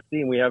 40 to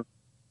 50, and we have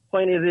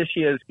plenty of this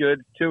year's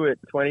goods too at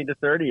 20 to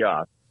 30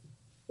 off.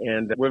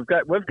 And we've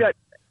got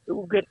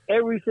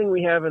everything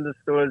we have in the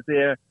stores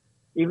there,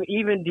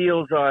 even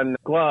deals on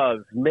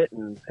gloves,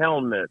 mittens,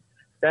 helmets,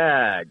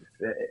 bags,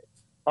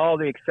 all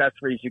the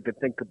accessories you could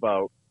think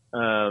about.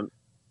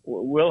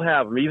 We'll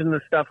have them. Even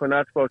the stuff we're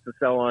not supposed to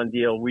sell on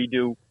deal, we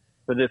do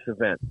for this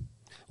event.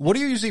 What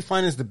do you usually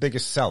find is the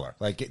biggest seller?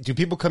 Like, do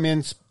people come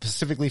in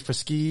specifically for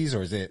skis,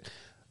 or is it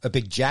a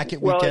big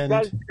jacket weekend?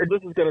 Well,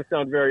 this is going to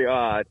sound very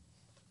odd.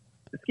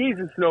 Skis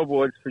and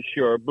snowboards for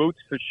sure, boots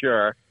for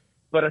sure.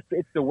 But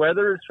if the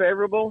weather is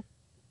favorable,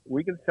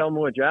 we can sell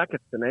more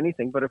jackets than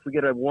anything. But if we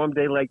get a warm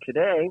day like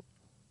today,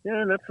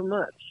 not so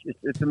much.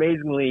 It's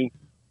amazingly,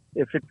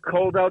 if it's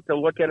cold out,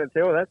 they'll look at it and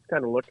say, oh, that's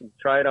kind of looking,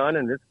 try it on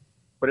and just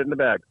put it in the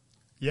bag.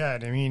 Yeah,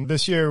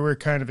 this year we're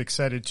kind of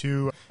excited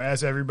too.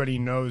 As everybody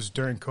knows,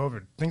 during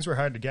COVID, things were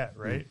hard to get,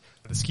 right?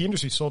 The ski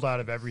industry sold out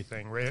of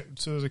everything, right?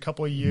 So there's a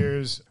couple of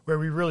years where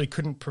we really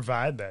couldn't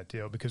provide that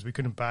deal because we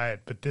couldn't buy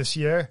it. But this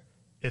year,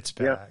 it's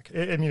back.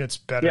 Yeah. It's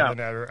better than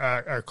ever.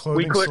 Our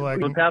clothing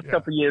selection. The past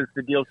couple of years,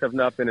 the deals have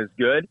not been as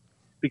good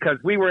because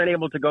we weren't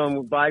able to go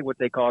and buy what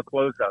they call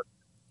closeouts,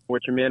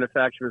 which are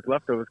manufacturers'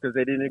 leftovers because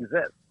they didn't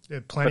exist.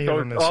 Plenty But of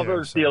them this all year,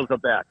 those so. deals are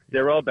back.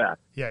 They're all back.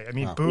 Yeah, I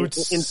mean,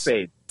 boots, In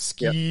spades.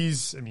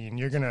 skis. I mean,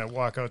 you're going to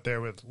walk out there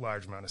with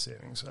large amount of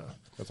savings. So.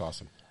 That's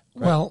awesome.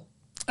 Well,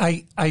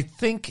 I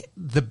think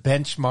the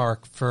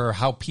benchmark for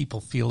how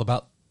people feel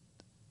about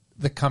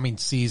the coming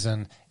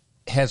season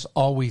has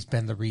always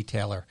been the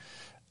retailer.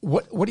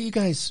 What are you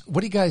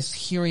guys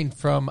hearing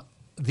from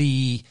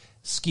the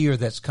skier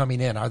that's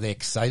coming in? Are they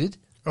excited?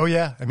 Oh,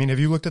 yeah. I mean, have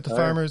you looked at the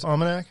Farmer's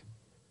Almanac?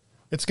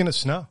 It's going to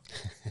snow.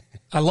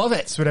 I love it.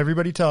 That's what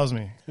everybody tells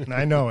me, and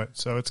I know it.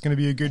 So it's going to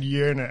be a good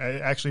year, and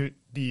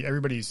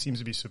everybody seems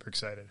to be super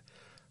excited.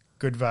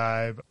 Good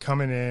vibe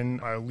coming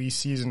in. Our lease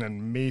season, an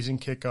amazing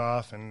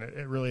kickoff, and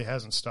it really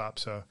hasn't stopped.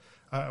 So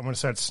I'm going to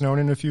start snowing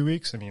in a few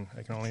weeks. I mean,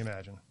 I can only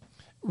imagine.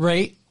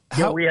 Ray,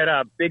 We had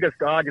our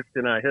biggest August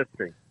in our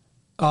history.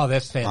 oh,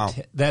 that's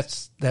fantastic.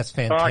 That's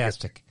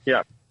fantastic.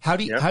 Yeah. How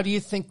do you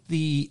think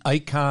the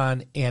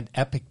Icon and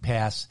Epic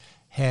Pass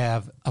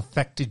have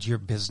affected your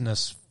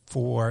business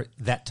for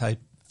that type,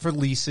 for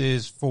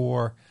leases,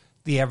 for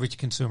the average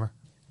consumer?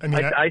 I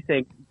mean, I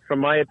think, from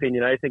my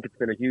opinion, I think it's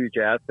been a huge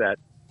asset.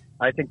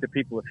 I think that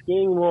people are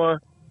skiing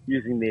more,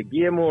 using their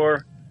gear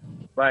more,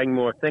 buying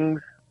more things,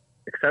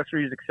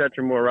 accessories,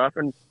 etc., more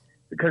often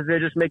because they're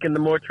just making the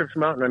more trips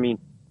mountain. I mean,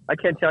 I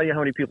can't tell you how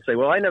many people say,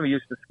 well, I never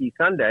used to ski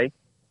Sunday,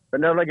 but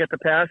now that I get the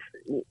pass,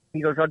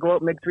 he goes, I'll go out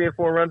and make 3 or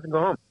 4 runs and go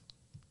home.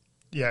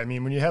 yeah, I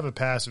mean, when you have a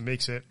pass, it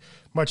makes it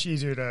much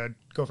easier to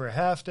go for a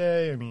half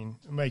day. I mean,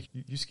 Mike,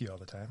 you ski all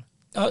the time.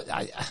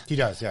 He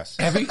does, yes.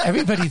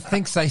 Everybody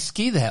thinks I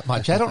ski that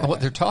much. I don't know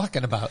what they're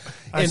talking about.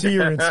 I see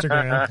your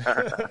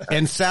Instagram.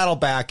 And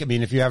Saddleback, I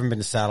mean, if you haven't been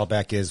to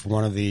Saddleback, is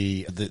one of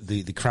the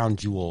crown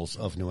jewels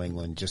of New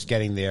England. Just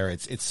getting there,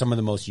 it's some of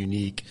the most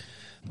unique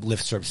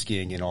lift surf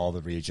skiing in all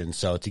the regions.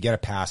 So to get a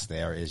pass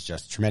there is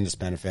just tremendous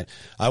benefit.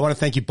 I want to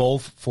thank you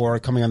both for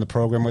coming on the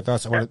program with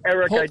us.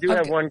 Eric, I do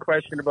have one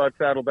question about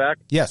Saddleback.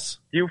 Yes.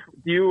 Do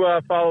you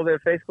follow their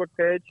Facebook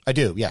page? I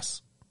do,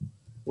 yes.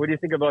 What do you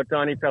think about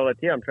Donnie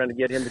Pelletier? I'm trying to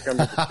get him to come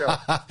to the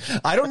show.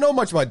 I don't know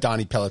much about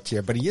Donnie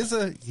Pelletier, but he's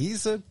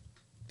interesting.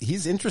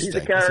 He's a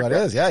That's character. what it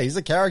is. Yeah, he's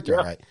a character, Yeah.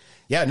 right?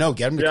 Yeah, no,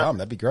 get him to come.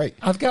 That'd be great.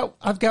 I've got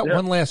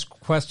one last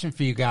question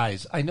for you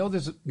guys. I know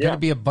there's going to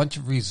be a bunch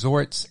of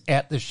resorts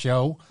at the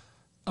show.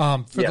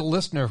 For the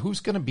listener, who's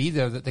going to be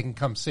there that they can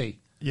come see?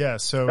 Yeah,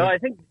 so Well, I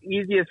think the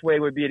easiest way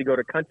would be to go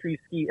to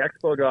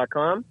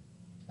countryskiexpo.com,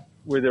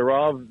 where they're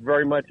all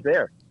very much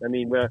there. I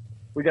mean,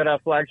 we got our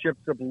flagships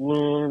of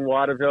Loon,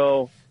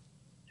 Waterville,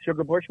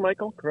 Sugar Bush,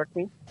 Michael, correct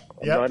me?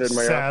 I'm yep, not in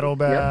my office.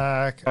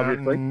 Saddleback, Yep,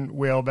 obviously. Mountain,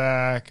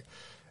 Whaleback.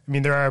 I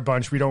mean, there are a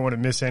bunch. We don't want to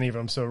miss any of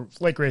them. So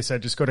like Ray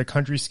said, just go to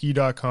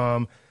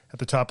countryski.com at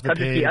the top of the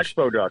page.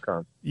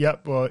 Countryskiexpo.com.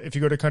 Yep. Well, if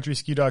you go to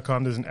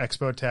countryski.com, there's an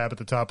expo tab at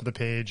the top of the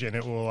page, and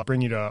it will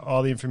bring you to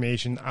all the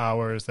information,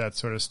 hours, that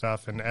sort of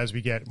stuff. And as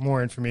we get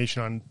more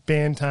information on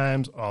band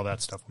times, all that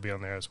stuff will be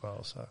on there as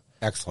well. So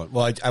Excellent.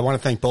 Well, I want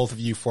to thank both of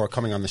you for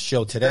coming on the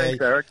show today.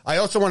 Thanks, Eric. I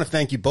also want to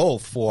thank you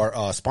both for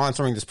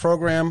sponsoring this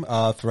program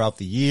throughout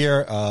the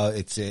year.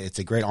 It's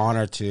a great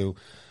honor to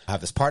have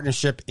this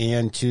partnership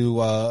and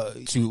to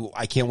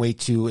I can't wait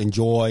to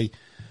enjoy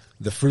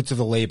the fruits of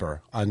the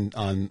labor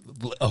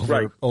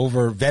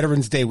over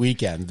Veterans Day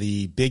weekend,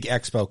 the big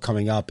expo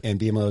coming up, and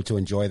being able to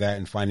enjoy that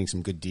and finding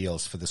some good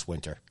deals for this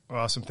winter.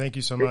 awesome. Thank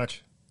you so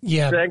much.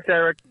 Yeah, Thanks,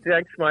 Eric.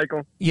 Thanks,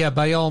 Michael. yeah.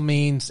 By all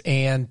means,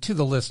 and to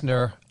the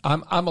listener,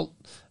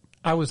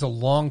 I was a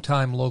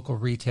longtime local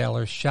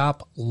retailer.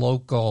 Shop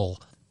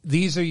local.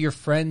 These are your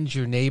friends,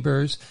 your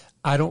neighbors.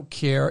 I don't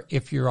care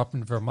if you're up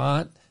in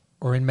Vermont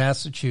or in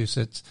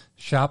Massachusetts.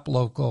 Shop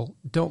local.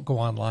 Don't go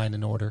online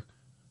and order.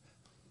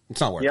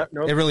 It's not worth Yep, it.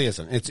 nope. It really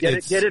isn't. Get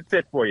it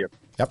fit for you.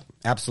 Yep,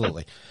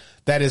 absolutely.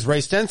 That is Ray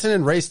Stenson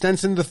and Ray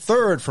Stenson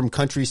III from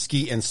Country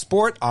Ski and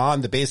Sport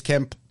on the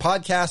Basecamp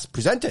podcast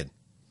presented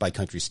by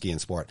Country Ski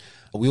and Sport.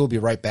 We will be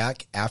right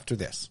back after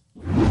this.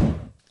 All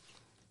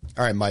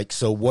right, Mike.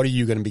 So what are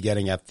you going to be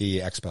getting at the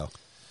expo?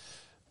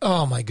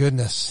 Oh my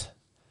goodness.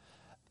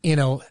 You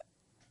know,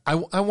 I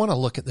want to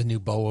look at the new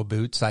BOA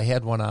boots. I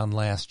had one on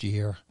last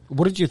year.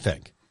 What did you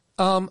think?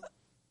 I'm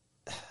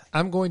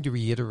going to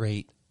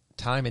reiterate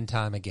time and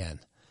time again.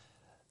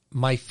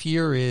 My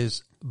fear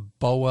is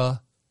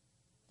BOA,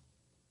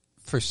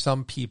 for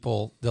some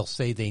people, they'll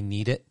say they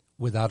need it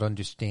without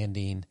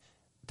understanding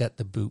that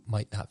the boot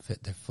might not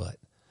fit their foot.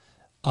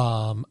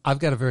 I've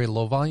got a very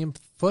low volume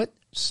foot,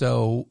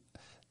 so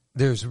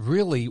there's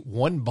really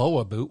one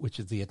BOA boot, which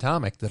is the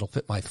Atomic, that'll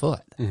fit my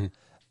foot. Mm-hmm.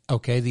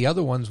 Okay, the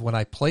other ones, when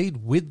I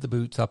played with the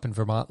boots up in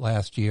Vermont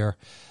last year,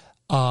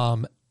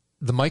 the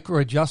micro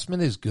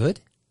adjustment is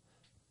good,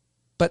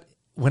 but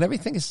when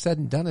everything is said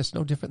and done, it's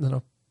no different than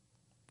a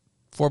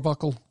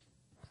 4-buckle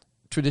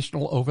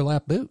traditional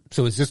overlap boot.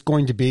 So is this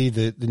going to be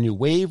the new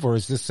wave, or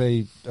is this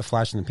a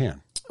flash in the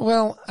pan?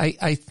 Well,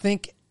 I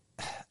think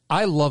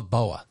I love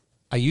BOA.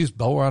 I use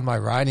BOA on my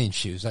riding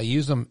shoes. I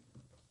use them.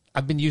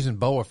 I've been using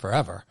BOA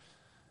forever.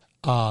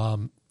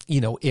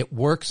 It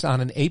works on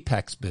an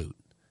Apex boot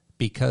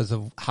because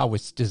of how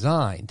it's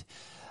designed.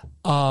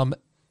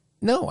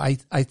 No, I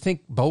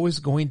think Bo is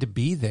going to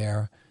be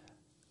there.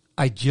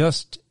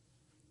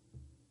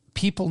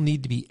 People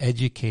need to be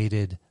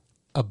educated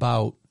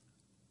about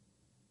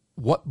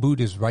what boot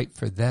is right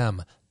for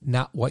them,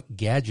 not what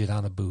gadget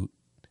on a boot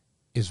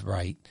is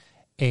right.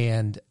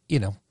 And,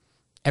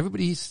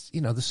 everybody's,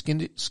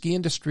 the ski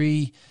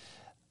industry,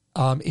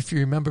 if you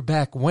remember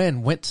back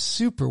when, went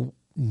super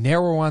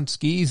narrow on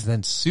skis,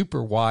 then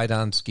super wide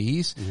on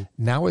skis. Mm-hmm.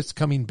 Now it's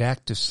coming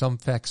back to some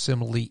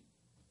facsimile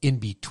in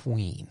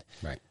between.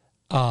 Right.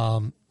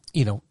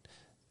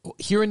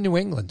 Here in New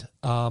England,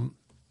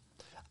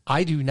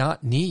 I do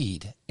not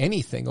need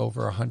anything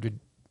over 100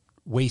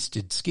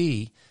 waisted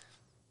ski,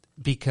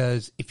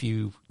 because if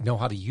you know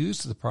how to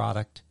use the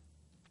product,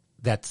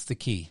 that's the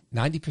key.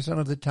 90%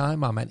 of the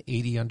time, I'm at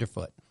 80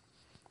 underfoot,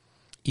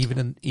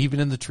 even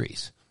in the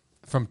trees.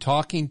 From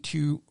talking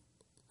to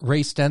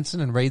Ray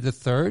Stenson and Ray the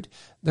Third,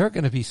 there are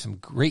going to be some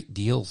great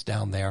deals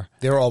down there.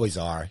 There always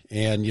are.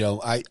 And,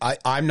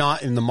 I'm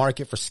not in the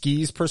market for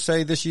skis per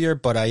se this year,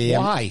 but I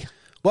am. Why?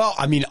 Well,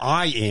 I mean,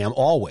 I am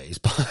always,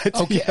 but,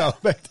 okay.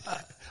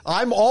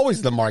 I'm always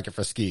in the market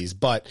for skis,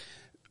 but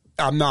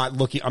I'm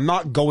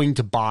not going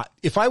to buy.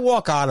 If I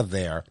walk out of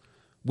there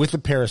with a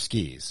pair of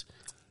skis,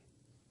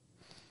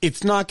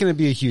 it's not going to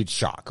be a huge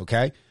shock,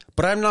 okay?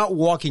 But I'm not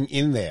walking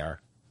in there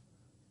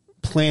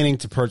planning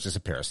to purchase a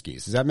pair of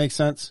skis. Does that make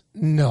sense?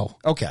 No.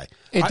 Okay.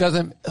 It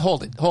doesn't.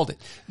 Hold it.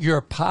 You're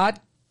a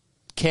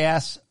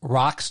podcast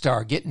rock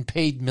star getting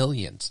paid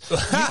millions.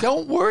 You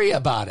don't worry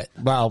about it.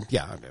 Well,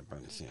 yeah.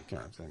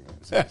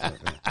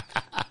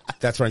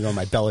 That's when I go in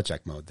my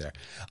Belichick mode there.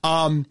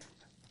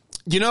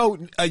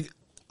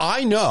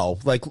 I know,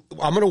 like,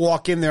 I'm going to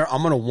walk in there,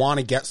 I'm going to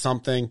want to get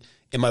something,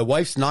 and my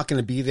wife's not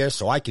going to be there,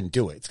 so I can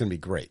do it. It's going to be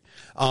great.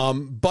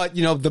 But,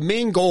 the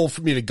main goal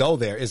for me to go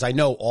there is I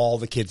know all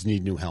the kids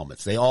need new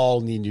helmets. They all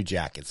need new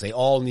jackets. They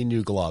all need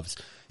new gloves.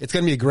 It's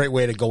going to be a great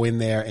way to go in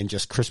there and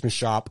just Christmas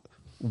shop.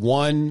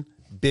 One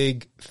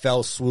big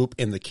fell swoop,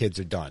 and the kids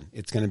are done.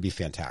 It's going to be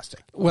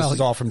fantastic. Well, this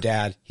is all from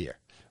Dad here.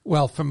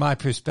 Well, from my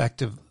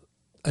perspective,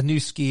 a new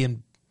ski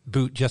and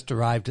boot just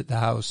arrived at the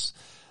house.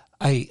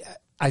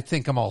 I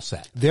think I'm all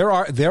set. There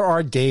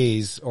are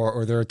days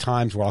or there are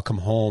times where I'll come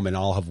home and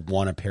I'll have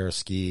won a pair of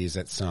skis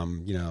at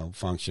some,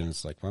 function.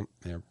 It's like, well,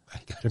 I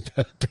got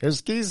a pair of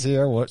skis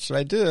here. What should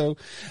I do?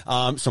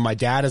 So my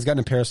dad has gotten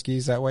a pair of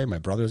skis that way. My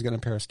brother has gotten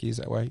a pair of skis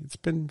that way. It's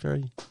been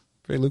very,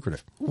 very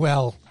lucrative.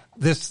 Well,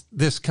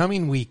 this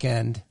coming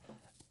weekend,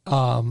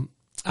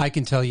 I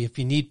can tell you, if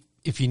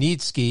you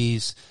need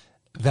skis,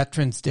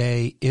 Veterans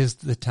Day is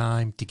the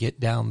time to get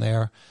down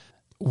there.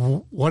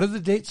 What are the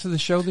dates of the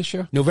show this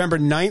year? November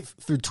 9th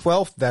through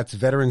 12th. That's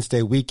Veterans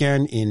Day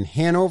weekend in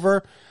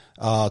Hanover.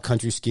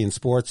 Country Ski and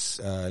Sports,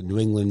 New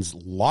England's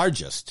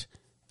largest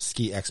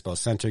ski expo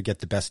center. Get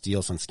the best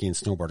deals on ski and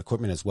snowboard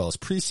equipment, as well as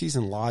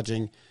preseason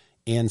lodging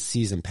and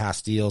season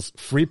pass deals.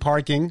 Free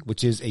parking,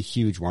 which is a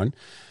huge one,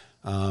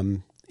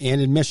 and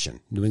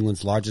admission. New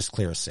England's largest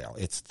clearance sale.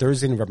 It's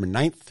Thursday, November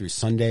 9th through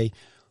Sunday,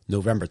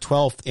 November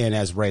 12th. And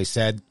as Ray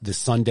said, this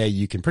Sunday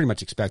you can pretty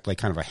much expect like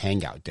kind of a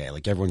hangout day.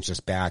 Like everyone's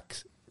just back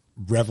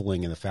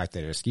reveling in the fact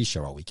that there's a ski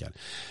show all weekend.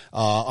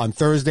 On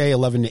Thursday,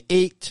 11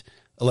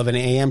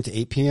 a.m. to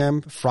 8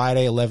 p.m.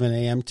 Friday, 11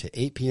 a.m. to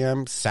 8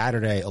 p.m.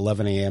 Saturday,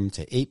 11 a.m.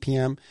 to 8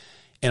 p.m.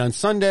 And on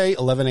Sunday,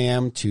 11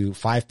 a.m. to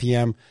 5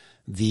 p.m.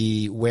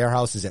 The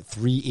warehouse is at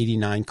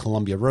 389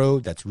 Columbia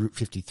Road. That's Route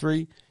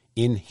 53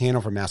 in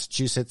Hanover,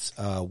 Massachusetts,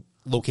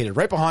 located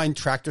right behind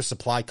Tractor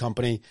Supply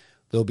Company.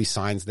 There'll be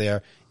signs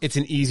there. It's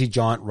an easy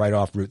jaunt right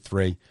off Route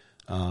 3.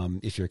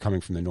 If you're coming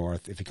from the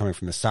north, if you're coming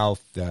from the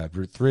south,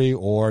 Route 3,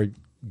 or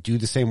do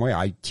the same way.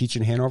 I teach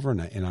in Hanover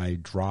and I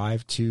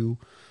drive to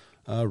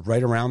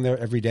right around there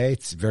every day.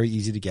 It's very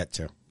easy to get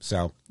to.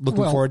 So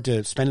looking forward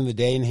to spending the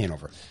day in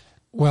Hanover.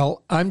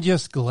 Well, I'm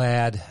just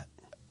glad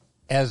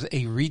as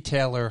a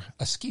retailer,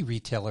 a ski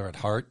retailer at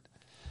heart.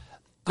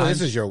 Well,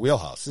 this is your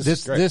wheelhouse.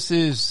 This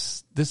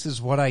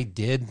is what I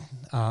did.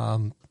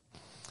 As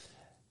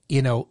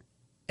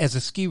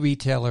a ski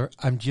retailer,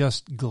 I'm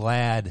just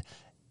glad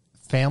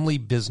family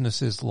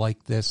businesses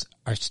like this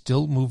are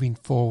still moving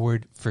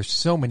forward for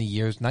so many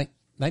years.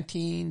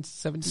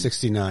 1970?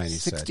 69,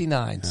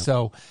 69. Yeah.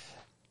 So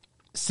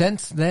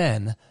since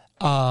then,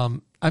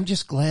 I'm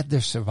just glad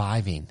they're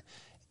surviving.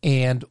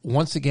 And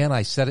once again,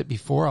 I said it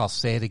before, I'll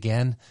say it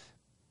again.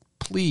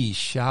 Please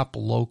shop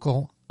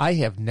local. I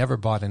have never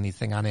bought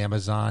anything on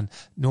Amazon,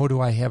 nor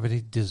do I have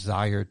any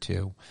desire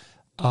to.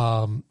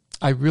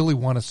 I really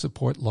want to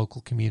support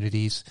local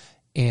communities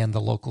and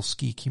the local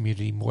ski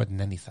community more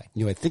than anything.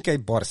 I think I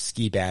bought a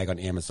ski bag on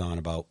Amazon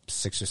about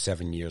 6 or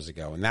 7 years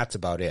ago, and that's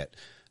about it.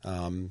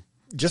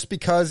 Just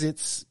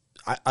because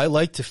I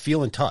like to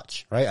feel in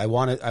touch, right? I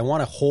want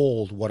to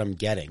hold what I'm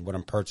getting, what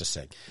I'm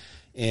purchasing.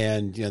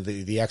 And,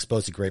 the expo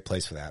is a great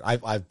place for that.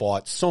 I've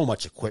bought so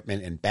much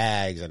equipment and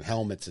bags and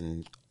helmets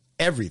and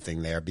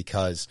everything there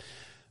because,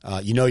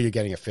 you're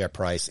getting a fair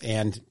price.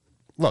 And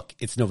look,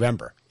 it's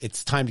November.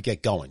 It's time to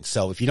get going.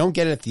 So if you don't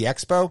get it at the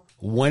expo,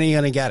 when are you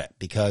going to get it?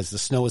 Because the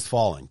snow is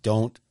falling.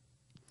 Don't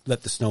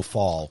let the snow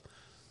fall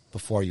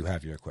before you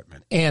have your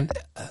equipment. And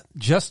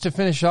just to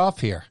finish off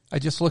here, I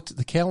just looked at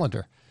the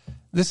calendar.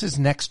 This is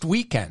next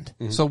weekend.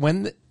 So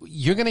when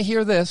you're going to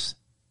hear this,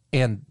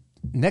 and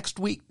next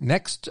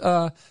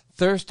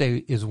Thursday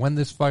is when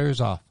this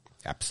fires off.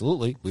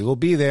 Absolutely. We will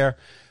be there.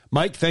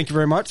 Mike, thank you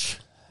very much.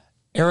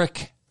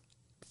 Eric,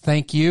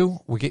 thank you.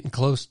 We're getting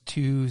close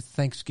to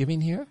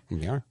Thanksgiving here.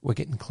 We are. We're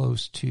getting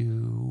close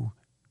to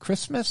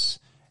Christmas,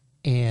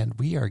 and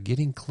we are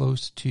getting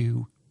close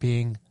to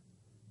being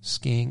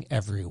skiing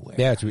everywhere.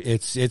 Yeah,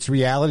 it's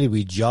reality.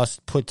 We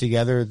just put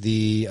together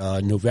the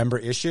November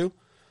issue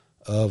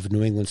of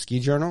New England Ski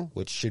Journal,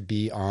 which should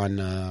be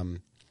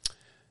on,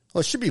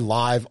 it should be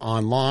live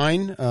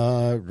online,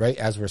 right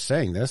as we're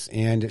saying this,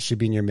 and it should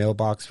be in your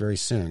mailbox very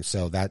soon.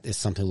 So that is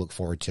something to look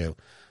forward to.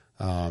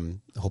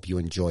 Hope you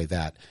enjoy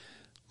that.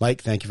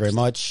 Mike, thank you very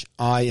much.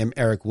 I am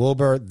Eric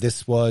Wilbur.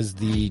 This was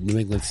the New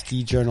England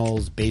Ski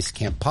Journal's Base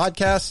Camp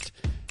podcast,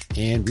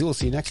 and we will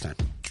see you next time.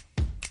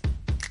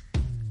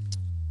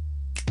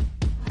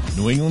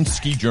 New England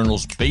Ski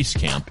Journal's Base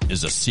Camp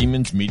is a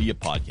Siemens Media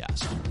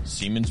podcast.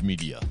 Siemens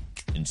Media.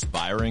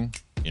 Inspiring,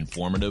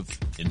 informative,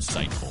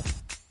 insightful.